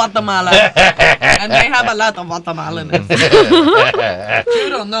went to Guatemala, and they have a lot of Guatemalanness. You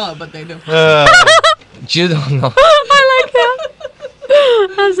don't know, but they do. You don't know. I like that.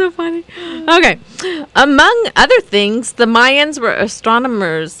 That's so funny. Okay. Among other things, the Mayans were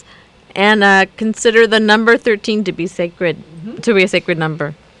astronomers and consider the number 13 to be sacred, to be a sacred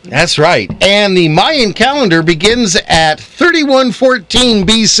number. That's right. And the Mayan calendar begins at 3114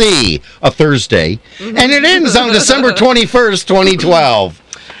 BC, a Thursday, and it ends on December 21st, 2012.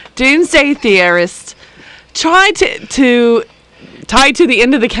 Doomsday theorists tried to tie to the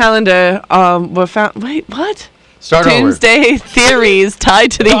end of the calendar were found. Wait, what? Start Doomsday theories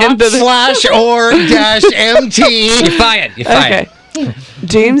tied to the end of the /or-MT. You're fired. You're fired. Okay.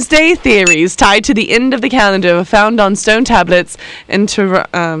 Doomsday theories tied to the end of the calendar were found on stone tablets in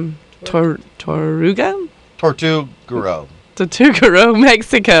Tortuga,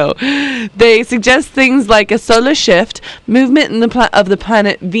 Mexico. They suggest things like a solar shift, movement in of the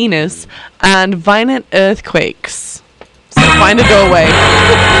planet Venus, and violent earthquakes. So find a doorway.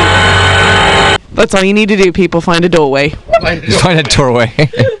 That's all you need to do, people. Find a doorway. Find a doorway.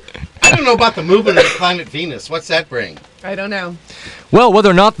 I don't know about the movement of the planet Venus. What's that bring? I don't know. Well, whether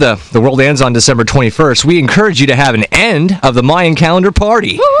or not the world ends on December 21st, we encourage you to have an end of the Mayan calendar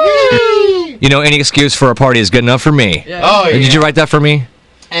party. You know, any excuse for a party is good enough for me. Yeah. Oh, yeah. Did you write that for me?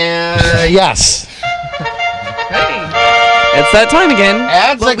 Yes. It's that time again.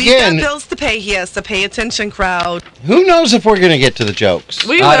 Ads Well, again. we've got bills to pay here, so pay attention, crowd. Who knows if we're going to get to the jokes?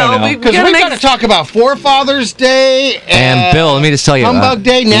 We I don't will. know. Because we've got to talk about Forefathers Day And Bill, let me just tell you, Humbug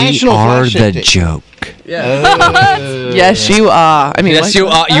Day, National we are Flash the Day. joke. Yes, you are. I mean, Yes, you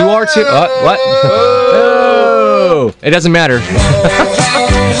are. You are too. What? Oh. It doesn't matter.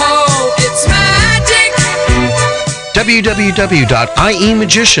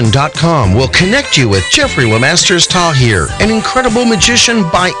 www.iemagician.com will connect you with Jeffrey Lemasters Tahir, an incredible magician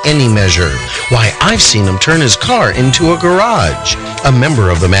by any measure. Why, I've seen him turn his car into a garage. A member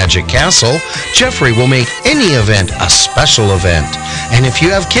of the Magic Castle, Jeffrey will make any event a special event. And if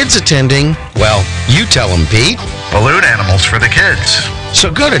you have kids attending, well, you tell them, Pete. Balloon animals for the kids. So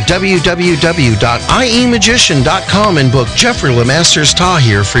go to www.iemagician.com and book Jeffrey Lemasters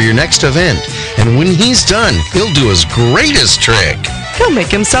Tahir for your next event. And when he's done, he'll do his greatest trick. He'll make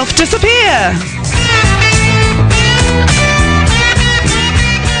himself disappear.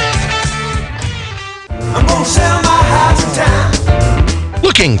 I'm gonna sell my house in town.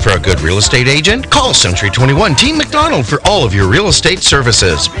 Looking for a good real estate agent? Call Century 21 Team McDonald for all of your real estate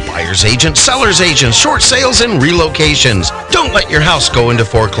services. Buyer's agent, seller's agent, short sales, and relocations. Don't let your house go into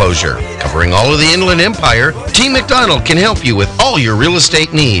foreclosure. Covering all of the Inland Empire, Team McDonald can help you with all your real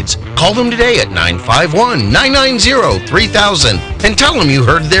estate needs. Call them today at 951-990-3000 and tell them you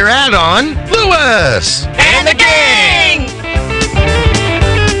heard their ad on Lewis And the gang!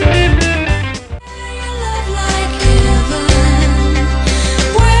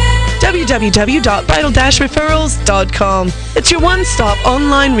 www.bridal-referrals.com. It's your one-stop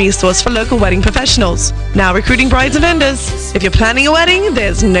online resource for local wedding professionals. Now recruiting brides and vendors. If you're planning a wedding,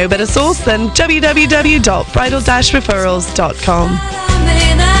 there's no better source than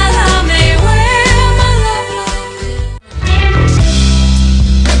www.bridal-referrals.com.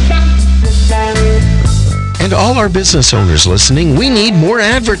 And all our business owners listening, we need more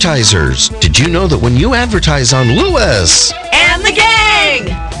advertisers. Did you know that when you advertise on Lewis And the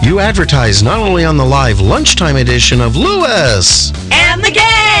gang! you advertise not only on the live lunchtime edition of Lewis And the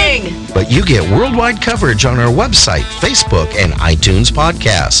gang! but you get worldwide coverage on our website, Facebook, and iTunes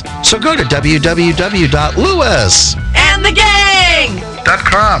podcast. So go to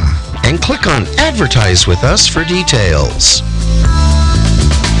www.lewisandthegang.com and click on Advertise with Us for details.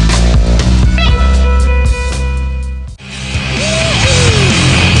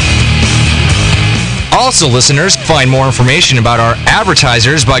 Also, listeners, find more information about our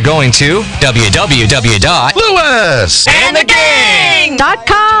advertisers by going to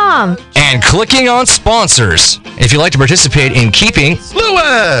Lewisandthegang.com and clicking on sponsors. If you'd like to participate in keeping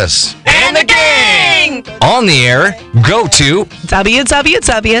Lewis And the gang! on the air, go to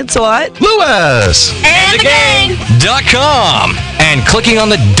www.lewisandthegang.com and clicking on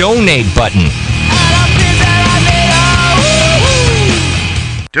the donate button.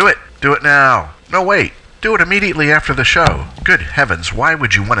 Do it. Do it now. No, wait. Do it immediately after the show. Good heavens, why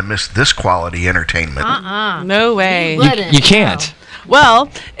would you want to miss this quality entertainment? No way. You can't. Well,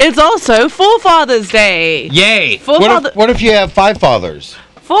 it's also Forefathers Day. Yay. What if you have five fathers?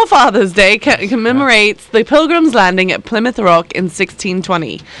 Forefathers Day commemorates the Pilgrims' landing at Plymouth Rock in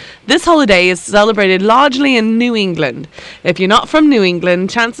 1620. This holiday is celebrated largely in New England. If you're not from New England,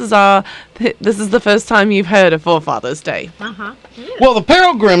 chances are this is the first time you've heard of Forefathers Day. Well, the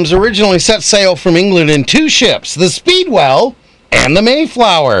Pilgrims originally set sail from England in two ships, the Speedwell and the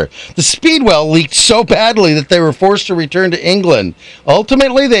Mayflower. The Speedwell leaked so badly that they were forced to return to England.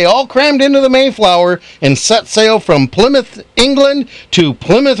 Ultimately, they all crammed into the Mayflower and set sail from Plymouth, England to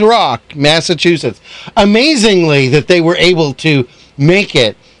Plymouth Rock, Massachusetts. Amazingly that they were able to make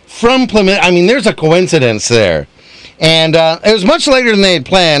it from Plymouth. I mean, there's a coincidence there. And it was much later than they had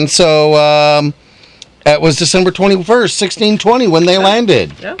planned, so it was December 21st, 1620 when they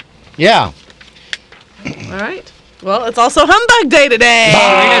landed. Yeah. All right. Well, it's also Humbug Day today.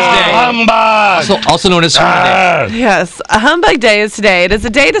 Humbug! Also known as Sunday. Yes, a Humbug Day is today. It is a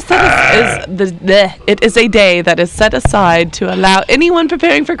day to it is a day that is set aside to allow anyone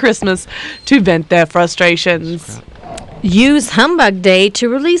preparing for Christmas to vent their frustrations. Use Humbug Day to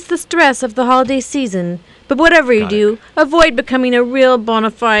release the stress of the holiday season. But whatever you do, avoid becoming a real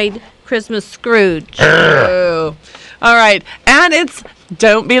bona fide Christmas Scrooge. Oh. All right, and it's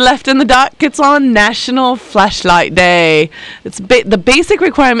Don't Be Left in the Dark. It's on National Flashlight Day. It's the basic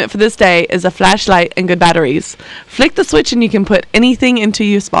requirement for this day is a flashlight and good batteries. Flick the switch and you can put anything into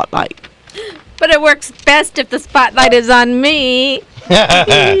your spotlight. But it works best if the spotlight is on me.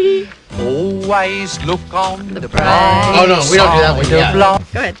 Always look on the bright Oh, no, we don't do that one yet. Go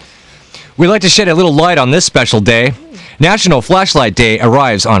ahead. We'd like to shed a little light on this special day. National Flashlight Day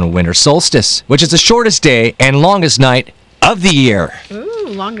arrives on winter solstice, which is the shortest day and longest night of the year. Ooh,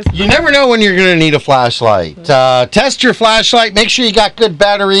 longest. You never know when you're going to need a flashlight. Test your flashlight. Make sure you got good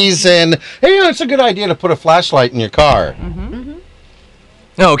batteries. And, hey, it's a good idea to put a flashlight in your car.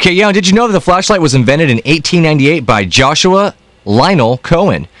 Okay, yeah, did you know that the flashlight was invented in 1898 by Joshua Lionel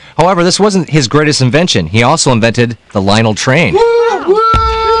Cohen? However, this wasn't his greatest invention. He also invented the Lionel train.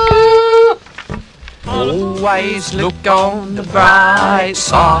 Always look on the bright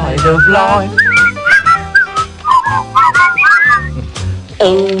side of life.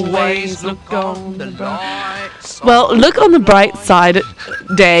 Always look on the bright side. Well, look on the bright side.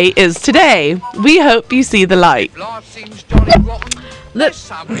 Day is today. We hope you see the light. Look.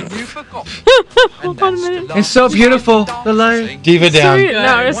 Hold on a minute. It's so beautiful. The light. Diva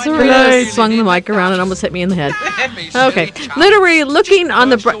down. Serena swung the mic around and almost hit me in the head. Okay. Literally looking on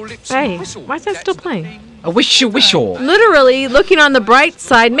the bright... Hey, why is that still playing? A whistle. Literally looking on the bright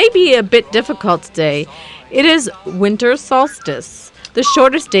side may be a bit difficult today. It is winter solstice, the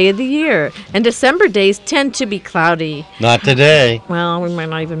shortest day of the year, and December days tend to be cloudy. Not today. Well, we might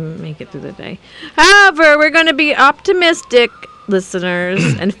not even make it through the day. However, we're going to be optimistic, listeners,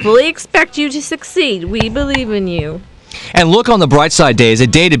 and fully expect you to succeed. We believe in you. And look on the bright side day is a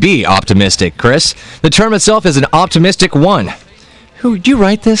day to be optimistic, Chris. The term itself is an optimistic one. Who, did you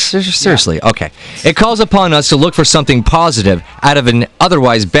write this? Seriously? Yeah. Okay. It calls upon us to look for something positive out of an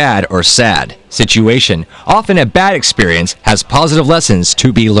otherwise bad or sad situation. Often a bad experience has positive lessons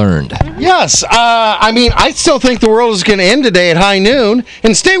to be learned. Yes. I mean, I still think the world is going to end today at high noon.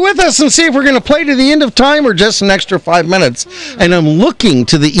 And stay with us and see if we're going to play to the end of time or just an extra 5 minutes. And I'm looking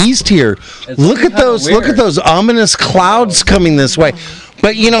to the east here. Look at those ominous clouds coming this way.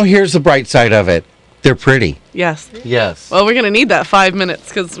 But, you know, here's the bright side of it. They're pretty. Yes. Yes. Well, we're going to need that 5 minutes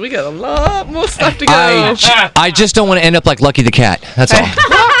because we got a lot more stuff to go. I just don't want to end up like Lucky the Cat. That's all.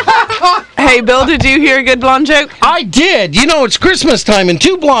 Hey, Bill, did you hear a good blonde joke? I did. You know, it's Christmas time, and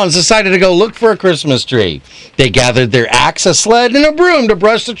two blondes decided to go look for a Christmas tree. They gathered their axe, a sled, and a broom to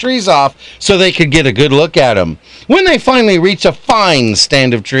brush the trees off so they could get a good look at them. When they finally reach a fine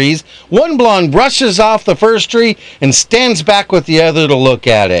stand of trees, one blonde brushes off the first tree and stands back with the other to look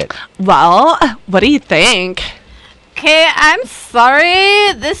at it. Well, what do you think? Okay, I'm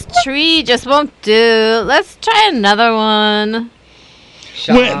sorry. This tree just won't do. Let's try another one.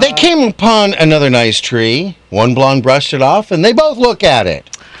 When they came upon another nice tree, one blonde brushed it off, and they both look at it.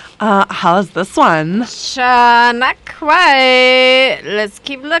 How's this one? Not quite. Let's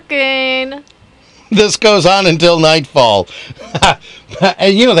keep looking. This goes on until nightfall.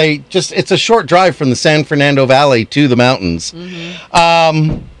 And, you know, it's a short drive from the San Fernando Valley to the mountains.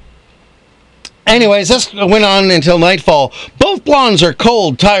 Mm-hmm. Anyways, this went on until nightfall. Both blondes are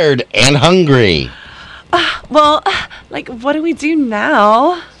cold, tired, and hungry. Well, what do we do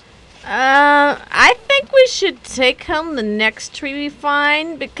now? I think we should take home the next tree we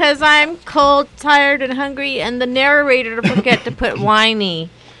find because I'm cold, tired, and hungry, and the narrator forget to put whiny.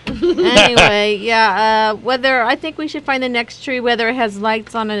 Anyway, yeah, I think we should find the next tree, whether it has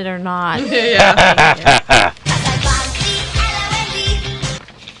lights on it or not. Yeah.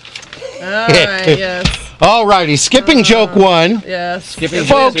 All right, yes. All righty, skipping joke one. Yes. Skipping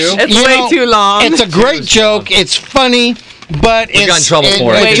folks, it's way too long. It's a great joke. It's funny, but we got in trouble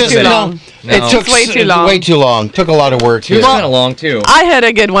for it. Way too long. It took way too long. Way too long. Took a lot of work. It was kind of long too. I had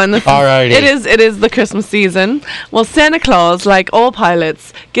a good one. All righty. It is the Christmas season. Well, Santa Claus, like all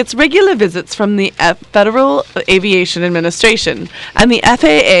pilots, gets regular visits from the Federal Aviation Administration, and the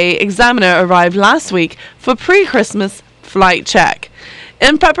FAA examiner arrived last week for pre-Christmas flight check.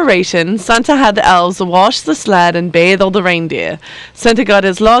 In preparation, Santa had the elves wash the sled and bathe all the reindeer. Santa got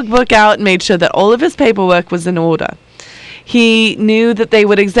his logbook out and made sure that all of his paperwork was in order. He knew that they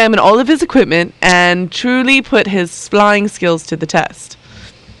would examine all of his equipment and truly put his flying skills to the test.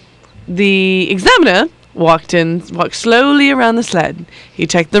 The examiner walked slowly around the sled. He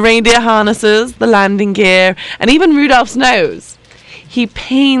checked the reindeer harnesses, the landing gear, and even Rudolph's nose. He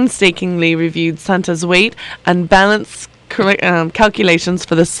painstakingly reviewed Santa's weight and balance calculations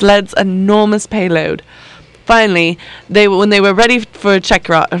for the sled's enormous payload. Finally, when they were ready for a check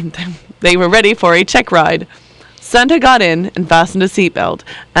ride. Santa got in and fastened a seatbelt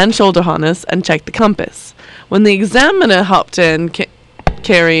and shoulder harness and checked the compass. When the examiner hopped in,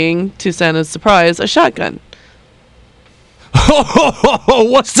 carrying, to Santa's surprise, a shotgun.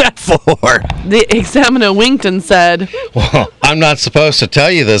 What's that for? The examiner winked and said, "Well, I'm not supposed to tell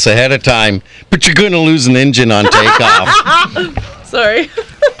you this ahead of time, but you're going to lose an engine on takeoff." Sorry.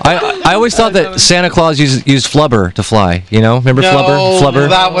 I always thought that Santa Claus used flubber to fly. You know, remember Flubber?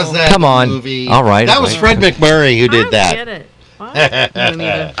 That was that Come on. movie. All right. That was Fred McMurray who did that. Get it. What?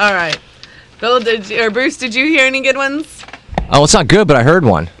 All right. Bill, Bruce, did you hear any good ones? Oh, it's not good, but I heard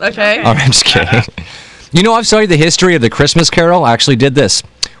one. Okay. All right, I'm just kidding. You know, I've studied the history of the Christmas Carol. I actually did this.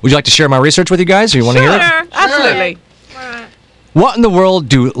 Would you like to share my research with you guys, or you want to hear it? Sure, absolutely. What in the world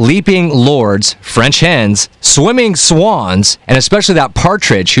do leaping lords, French hens, swimming swans, and especially that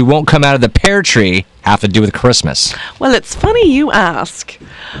partridge who won't come out of the pear tree have to do with Christmas? Well, it's funny you ask.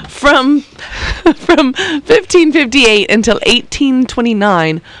 From 1558 until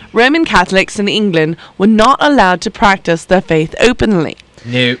 1829, Roman Catholics in England were not allowed to practice their faith openly.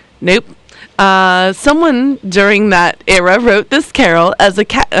 Nope. Someone during that era wrote this carol as a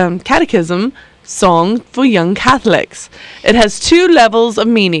catechism song for young Catholics. It has two levels of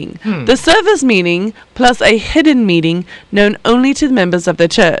meaning. The service meaning plus a hidden meaning known only to the members of the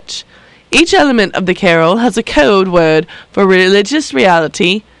church. Each element of the carol has a code word for religious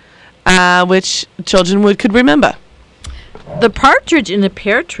reality, which children could remember. The partridge in the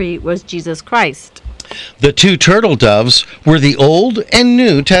pear tree was Jesus Christ. The two turtle doves were the Old and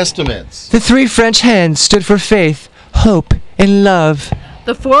New Testaments. The three French hens stood for faith, hope, and love.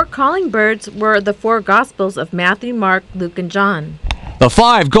 The four calling birds were the four Gospels of Matthew, Mark, Luke, and John. The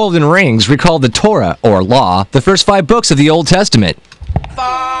 5 golden rings recalled the Torah, or law, the first 5 books of the Old Testament.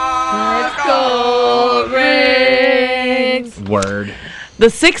 5 gold rings. Word. The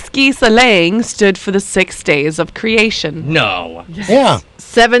 6 geese a-laying stood for the 6 days of creation. No. Yeah.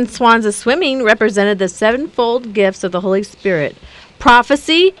 7 swans a-swimming represented the sevenfold gifts of the Holy Spirit.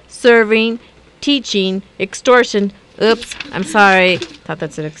 Prophecy, serving, teaching, extortion. Oops, I'm sorry. Thought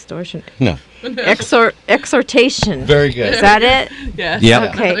that's an extortion. No. Exhortation. Very good. Is that it? Yes.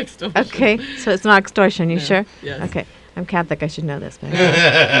 Yep. Okay. Okay. So it's not extortion. You sure? Yes. Okay. I'm Catholic. I should know this. But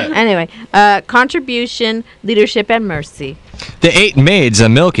anyway, contribution, leadership, and mercy. The 8 maids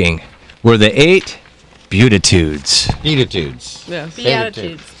a-milking were the 8 beatitudes. Beatitudes. Yes.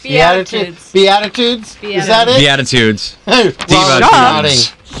 Beatitudes. Beatitudes. Beatitudes? Is that it? Beatitudes.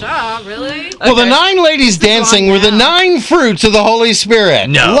 Beatitudes. Shaw, really? Well, the 9 ladies dancing were the 9 fruits of the Holy Spirit.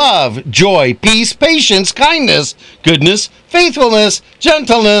 No. Love, joy, peace, patience, kindness, goodness, faithfulness,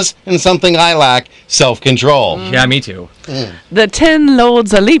 gentleness, and something I lack, self-control. Yeah, me too. The 10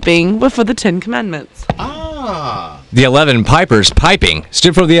 lords a-leaping were for the 10 commandments. Ah. The 11 pipers piping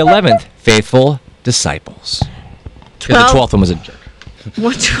stood for the 11th faithful disciples. 'Cause the 12th one was a jerk.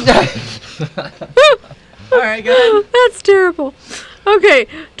 What? All right, go ahead. That's terrible. Okay,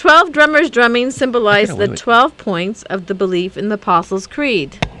 12 drummers drumming symbolize the 12 points of the belief in the Apostles'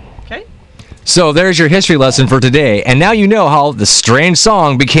 Creed. Okay. So there's your history lesson for today, and now you know how the strange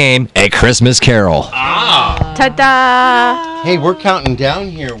song became a Christmas carol. Ta-da! Hey, we're counting down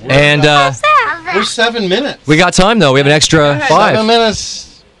here. We're 7 minutes. We got time though. We have an extra 5. 7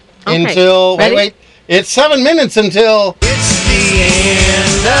 minutes Okay, until. ready? Wait. It's 7 minutes until. It's the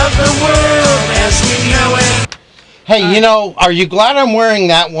end of the world as we know it. Hey, are you glad I'm wearing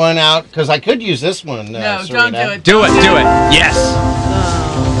that one out? Because I could use this one. No, Serena. don't do it. Do it. Yes.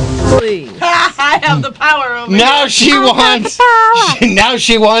 Please. I have the power over Now you. she wants. Now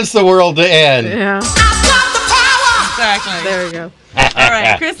she wants the world to end. Yeah. Exactly. There we go. All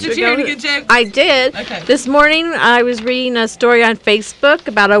right, Chris, did you hear any good jokes? I did. Okay. This morning, I was reading a story on Facebook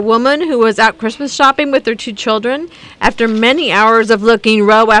about a woman who was out Christmas shopping with her 2 children. After many hours of looking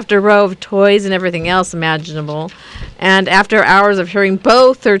row after row of toys and everything else imaginable, and after hours of hearing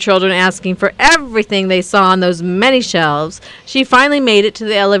both her children asking for everything they saw on those many shelves, she finally made it to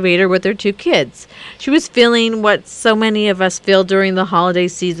the elevator with her 2 kids. She was feeling what so many of us feel during the holiday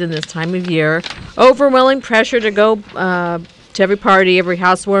season this time of year, overwhelming pressure to go to every party, every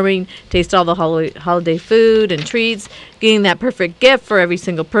housewarming, taste all the holiday food and treats, getting that perfect gift for every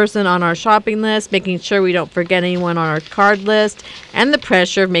single person on our shopping list, making sure we don't forget anyone on our card list, and the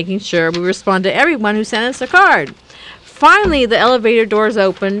pressure of making sure we respond to everyone who sent us a card. Finally, the elevator doors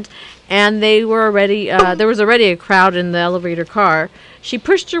opened, and there was already a crowd in the elevator car. She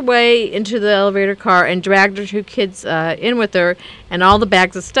pushed her way into the elevator car and dragged her 2 kids in with her and all the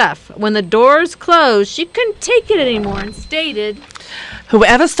bags of stuff. When the doors closed, she couldn't take it anymore and stated,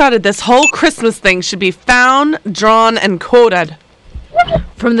 Whoever started this whole Christmas thing should be found, drawn, and quartered.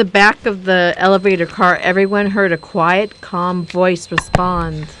 From the back of the elevator car, everyone heard a quiet, calm voice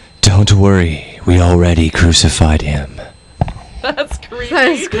respond. Don't worry, we already crucified him. That's creepy. That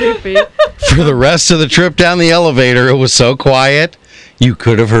is creepy. For the rest of the trip down the elevator, it was so quiet, you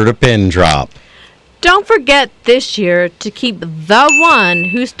could have heard a pin drop. Don't forget this year to keep the one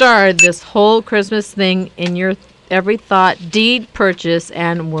who started this whole Christmas thing in your every thought, deed, purchase,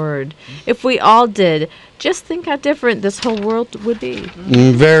 and word. If we all did, just think how different this whole world would be.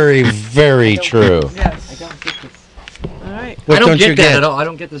 Very, very true. Yes. All right. What I don't don't get you that get? at all. I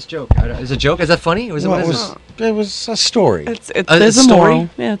don't get this joke. Is it a joke? Is that funny? Or is Well, it, it was a story. There's a story? moral.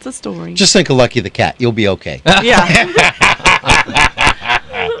 Yeah, it's a story. Just think of Lucky the cat. You'll be okay. Yeah.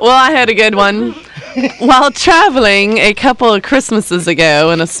 Well, I had a good one. While traveling a couple of Christmases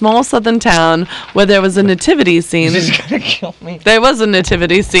ago in a small southern town where there was a nativity scene, there was a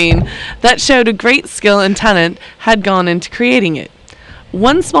nativity scene that showed a great skill and talent had gone into creating it.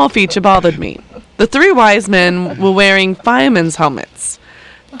 One small feature bothered me. The three wise men were wearing firemen's helmets.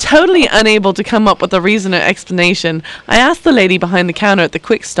 Totally unable to come up with a reason or explanation, I asked the lady behind the counter at the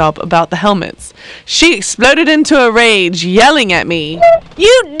Quick Stop about the helmets. She exploded into a rage, yelling at me,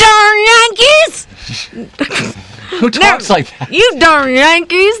 "You darn Yankees! Who talks like that? You darn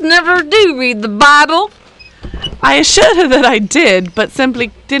Yankees never do read the Bible." I assured her that I did, but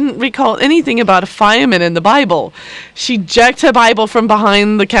simply didn't recall anything about a fireman in the Bible. She jerked her Bible from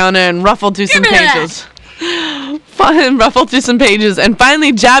behind the counter and ruffled through some pages. And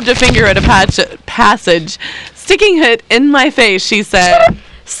finally jabbed a finger at a passage. Sticking it in my face, she said,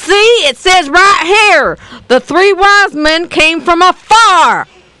 "See, it says right here, the three wise men came from afar."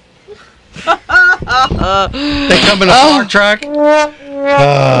 They come in a far truck.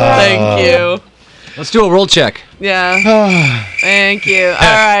 Thank you. Let's do a roll check. Yeah. Thank you. All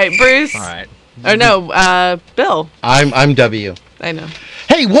right, Bruce. All right. Or no, Bill. I'm W. I know.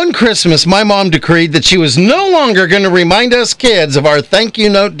 Hey, one Christmas, my mom decreed that she was no longer going to remind us kids of our thank you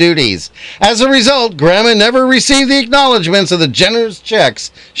note duties. As a result, Grandma never received the acknowledgments of the generous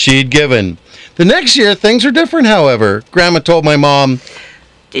checks she'd given. The next year, things are different, however. Grandma told my mom,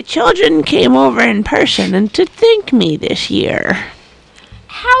 "The children came over in person and to thank me this year."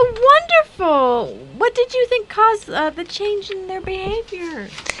 How wonderful! What did you think caused the change in their behavior?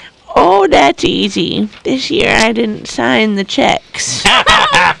 "Oh, that's easy. This year I didn't sign the checks."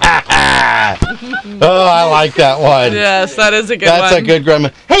 Oh, I like that one. Yes, that is a good one. That's a good Grandma.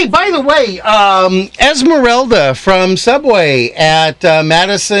 Hey, by the way, Esmeralda from Subway at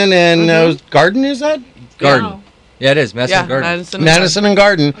Madison and Garden, is that? Garden. Yeah, it is. Madison Garden. Madison and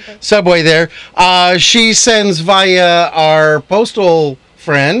Garden. Subway there. She sends via our postal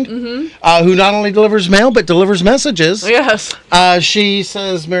friend who not only delivers mail but delivers messages. Yes. She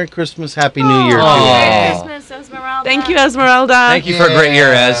says Merry Christmas, Happy New Year to you. Merry Christmas, Esmeralda. Thank you, Esmeralda. Thank you for a great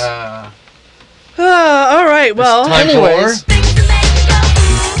year, Ez. All right, well, anyways.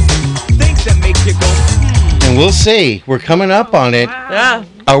 And we'll see. We're coming up on it. Yeah.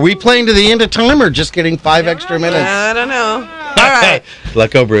 Are we playing to the end of time or just getting 5 extra minutes? I don't know. All right.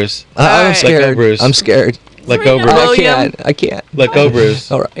 Let go, Bruce. I'm scared. Let go, Bruce. I'm scared. Let go, Bruce. I can't. Let go,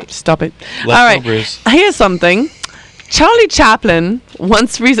 Bruce. All right. Stop it. Let All go, right. Bruce. Here's something. Charlie Chaplin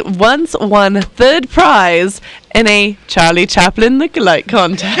once won 3rd prize in a Charlie Chaplin lookalike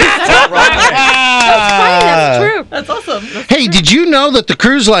contest. That's funny. That's true. That's awesome. Hey, did you know that the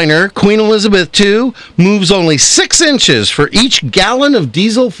cruise liner Queen Elizabeth II moves only 6 inches for each gallon of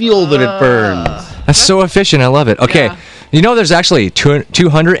diesel fuel that it burns? That's so efficient. I love it. Okay. Yeah. You know, there's actually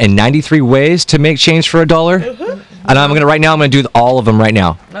 293 ways to make change for $1. And I'm going to do all of them right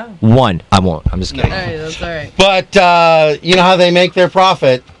now. No. 1. I won't. I'm just kidding. All right, that's all right. But you know how they make their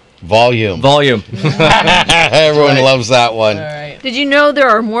profit? Volume. Everyone loves that one. All right. Did you know there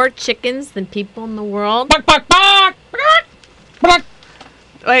are more chickens than people in the world?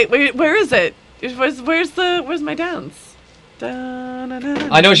 Wait, where is it? Where's my dance?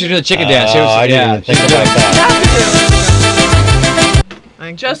 I know she's doing the chicken dance. I didn't even think about that.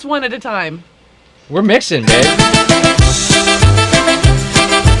 Just one at a time. We're mixing, babe.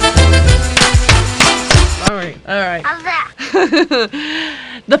 All right.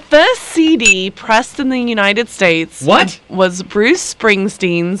 The first CD pressed in the United States was Bruce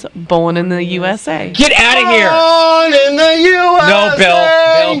Springsteen's Born in the USA. Get out of here. Born in the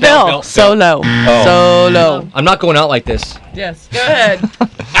USA. No, Bill. Solo. Solo. I'm not going out like this. Yes, go ahead.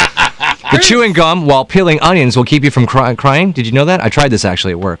 The chewing gum while peeling onions will keep you from crying. Did you know that? I tried this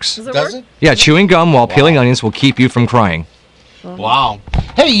actually. It works. Does it? Yeah, chewing gum while peeling onions will keep you from crying. Wow.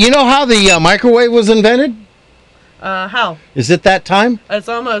 Hey, you know how the microwave was invented? How? Is it that time? It's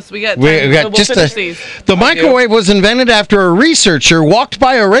almost. We got we'll finish these. The microwave was invented after a researcher walked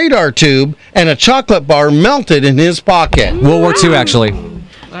by a radar tube and a chocolate bar melted in his pocket. World War II, actually.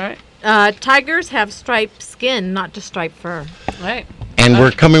 All right. Tigers have striped skin, not just striped fur. Right. And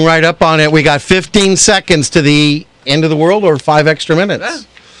we're coming right up on it. We got 15 seconds to the end of the world or 5 extra minutes. Yeah.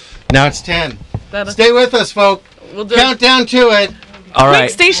 Now it's 10. Stay with us, folks. We'll do Count down to it. All right.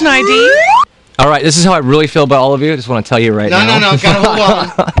 Quick station ID. All right, this is how I really feel about all of you. I just want to tell you right now. No, gotta hold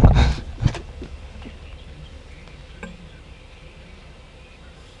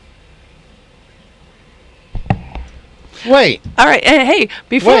on. Wait. All right. Hey,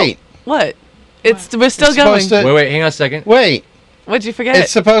 before. Wait. What? We're still going. To, wait, hang on a second. Wait. What'd you forget?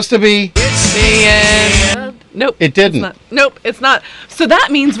 It's supposed to be. The end. Nope. It didn't. Nope, it's not. So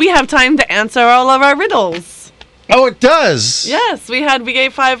that means we have time to answer all of our riddles. Oh, it does. Yes, we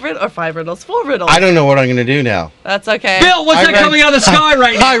gave 4 riddles. I don't know what I'm going to do now. That's okay. Bill, what's that coming out of the sky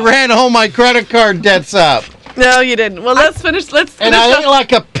right now? I ran all my credit card debts up. No, you didn't. Well, let's finish. And I ate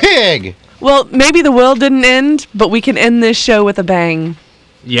like a pig. Well, maybe the world didn't end, but we can end this show with a bang.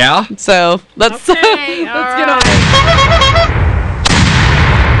 Yeah? So, let's get on it.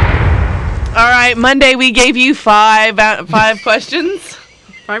 All right, Monday we gave you 5 questions.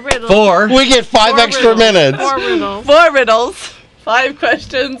 5 riddles. 4. We get 5 extra minutes. 4 riddles. 4 riddles. 5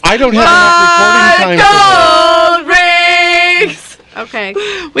 questions. I don't have enough recording time gold rings. Okay.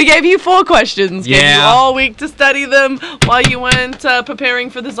 We gave you 4 questions. Gave you Yeah. all week to study them while you went preparing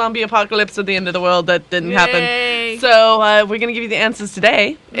for the zombie apocalypse at the end of the world that didn't happen. So we're going to give you the answers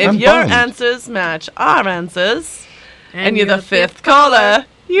today. If I'm your bummed. answers match our answers, and you're the 5th caller,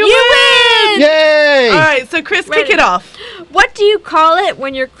 you win! Yay! All right, so Chris, kick it off. What do you call it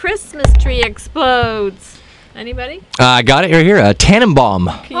when your Christmas tree explodes? Anybody? I got it right here. A Tannenbaum.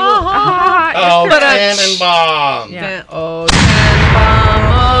 Oh, Tannenbaum. Yeah.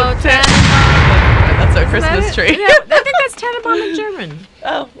 Tannenbaum. That's our Christmas tree. Yeah, I think that's Tannenbaum in German.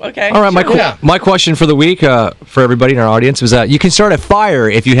 Oh, okay. All right, Sure. my question for the week for everybody in our audience was you can start a fire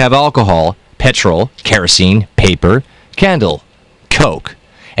if you have alcohol, petrol, kerosene, paper, candle, Coke,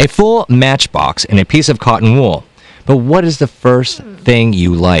 a full matchbox, and a piece of cotton wool. But what is the first thing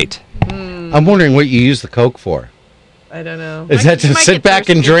you light? I'm wondering what you use the Coke for. I don't know. Is that to sit back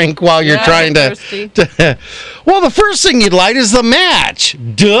and drink while you're trying to? Well, the first thing you'd light is the match.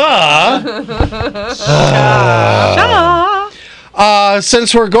 Duh.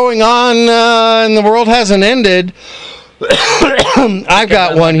 Since we're going on and the world hasn't ended, I've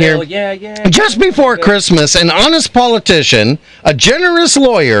got one here. Just before Christmas, an honest politician, a generous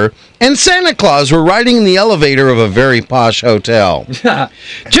lawyer, and Santa Claus were riding in the elevator of a very posh hotel.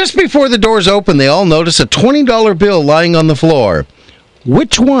 Just before the doors opened, they all noticed a $20 bill lying on the floor.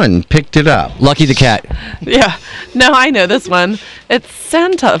 Which one picked it up? Lucky the cat. Yeah. No, I know this one. It's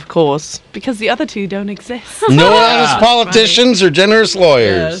Santa, of course, because the other 2 don't exist. No honest politicians or generous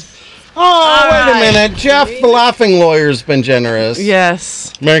lawyers. Oh, wait a minute. Jeff, the laughing lawyer's been generous.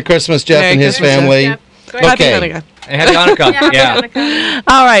 Yes. Merry Christmas, Jeff Merry and his Christmas, family. Jeff. Happy Okay. Hanukkah. Happy Hanukkah. Yeah.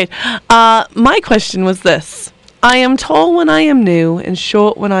 All right. My question was this. I am tall when I am new and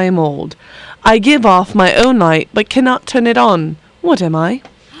short when I am old. I give off my own light but cannot turn it on. What am I?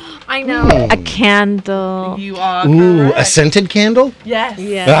 I know. A candle. You are Ooh, a scented candle? Yes.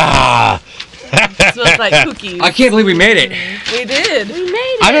 Ah. Smells like cookies. I can't believe we made it. We did. We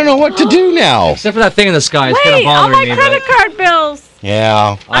made it. I don't know what to do now. Except for that thing in the sky. It's kind of Wait, all bothering my me. credit card bills.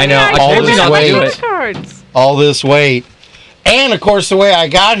 Yeah. I know. I all told you this not to do weight. it. Cards. All this weight. And, of course, the way I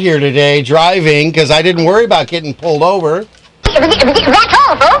got here today, driving, because I didn't worry about getting pulled over. That's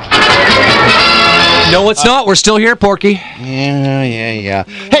all, folks. No, it's not. We're still here, Porky. Yeah.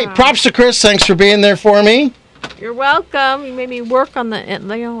 Hey, props to Chris. Thanks for being there for me. You're welcome. You made me work on the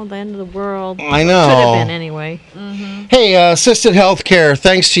end of the world. I know. Could have been anyway. Hey, assisted healthcare.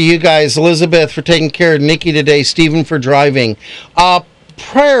 Thanks to you guys, Elizabeth for taking care of Nikki today, Stephen for driving.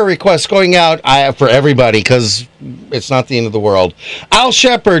 Prayer requests going out for everybody because it's not the end of the world. Al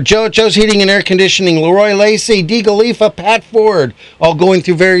Shepard, Joe's Heating and Air Conditioning, Leroy Lacey, D. Galifa, Pat Ford, all going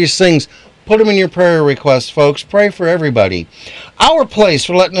through various things. Put them in your prayer requests, folks. Pray for everybody. Our Place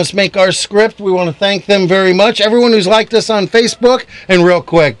for letting us make our script. We want to thank them very much. Everyone who's liked us on Facebook. And real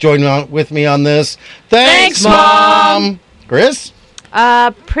quick, join with me on this. Thanks, Mom. Chris?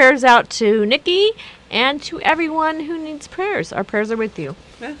 Prayers out to Nikki and to everyone who needs prayers. Our prayers are with you.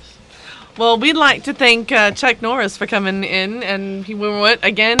 Yes. Well, we'd like to thank Chuck Norris for coming in, and we were,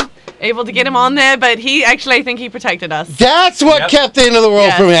 again, able to get him on there, but I think he protected us. That's what kept the end of the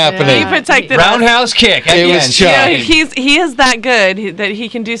world from happening. He protected us. Roundhouse kick. It Again. was Chuck. Yeah, he is that good that he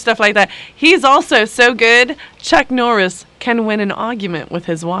can do stuff like that. He's also so good, Chuck Norris can win an argument with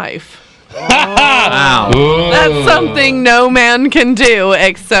his wife. Wow. That's something no man can do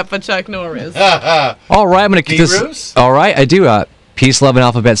except for Chuck Norris. All right, I'm going to get this. D-Roos? All right, I do. Peace, love, and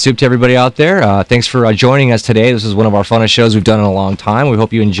alphabet soup to everybody out there. Thanks for joining us today. This is one of our funnest shows we've done in a long time. We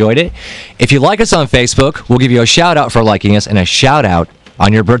hope you enjoyed it. If you like us on Facebook, we'll give you a shout out for liking us and a shout out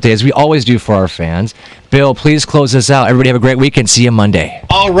on your birthday, as we always do for our fans. Bill, please close us out. Everybody have a great weekend. See you Monday.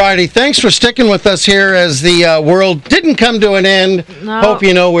 All righty. Thanks for sticking with us here as the world didn't come to an end. No. Hope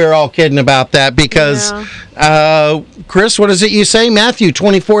you know we're all kidding about that because, Chris, what is it you say? Matthew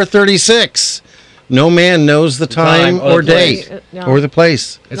 24:36. No man knows the time or date Yeah. or the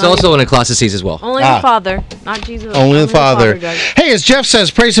place. It's also in Ecclesiastes as well. Only the Father, not Jesus. Only the Father. does. Hey, as Jeff says,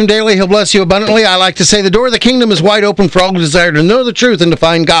 praise him daily, he'll bless you abundantly. I like to say the door of the kingdom is wide open for all who desire to know the truth and to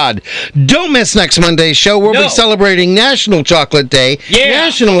find God. Don't miss next Monday's show. We'll be celebrating National Chocolate Day,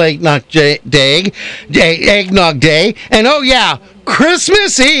 National Eggnog Day, and oh yeah,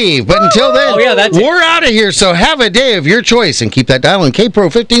 Christmas Eve. But until then, we're out of here. So have a day of your choice and keep that dial on KPRO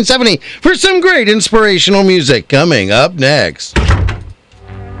 1570 for some great inspirational music coming up next.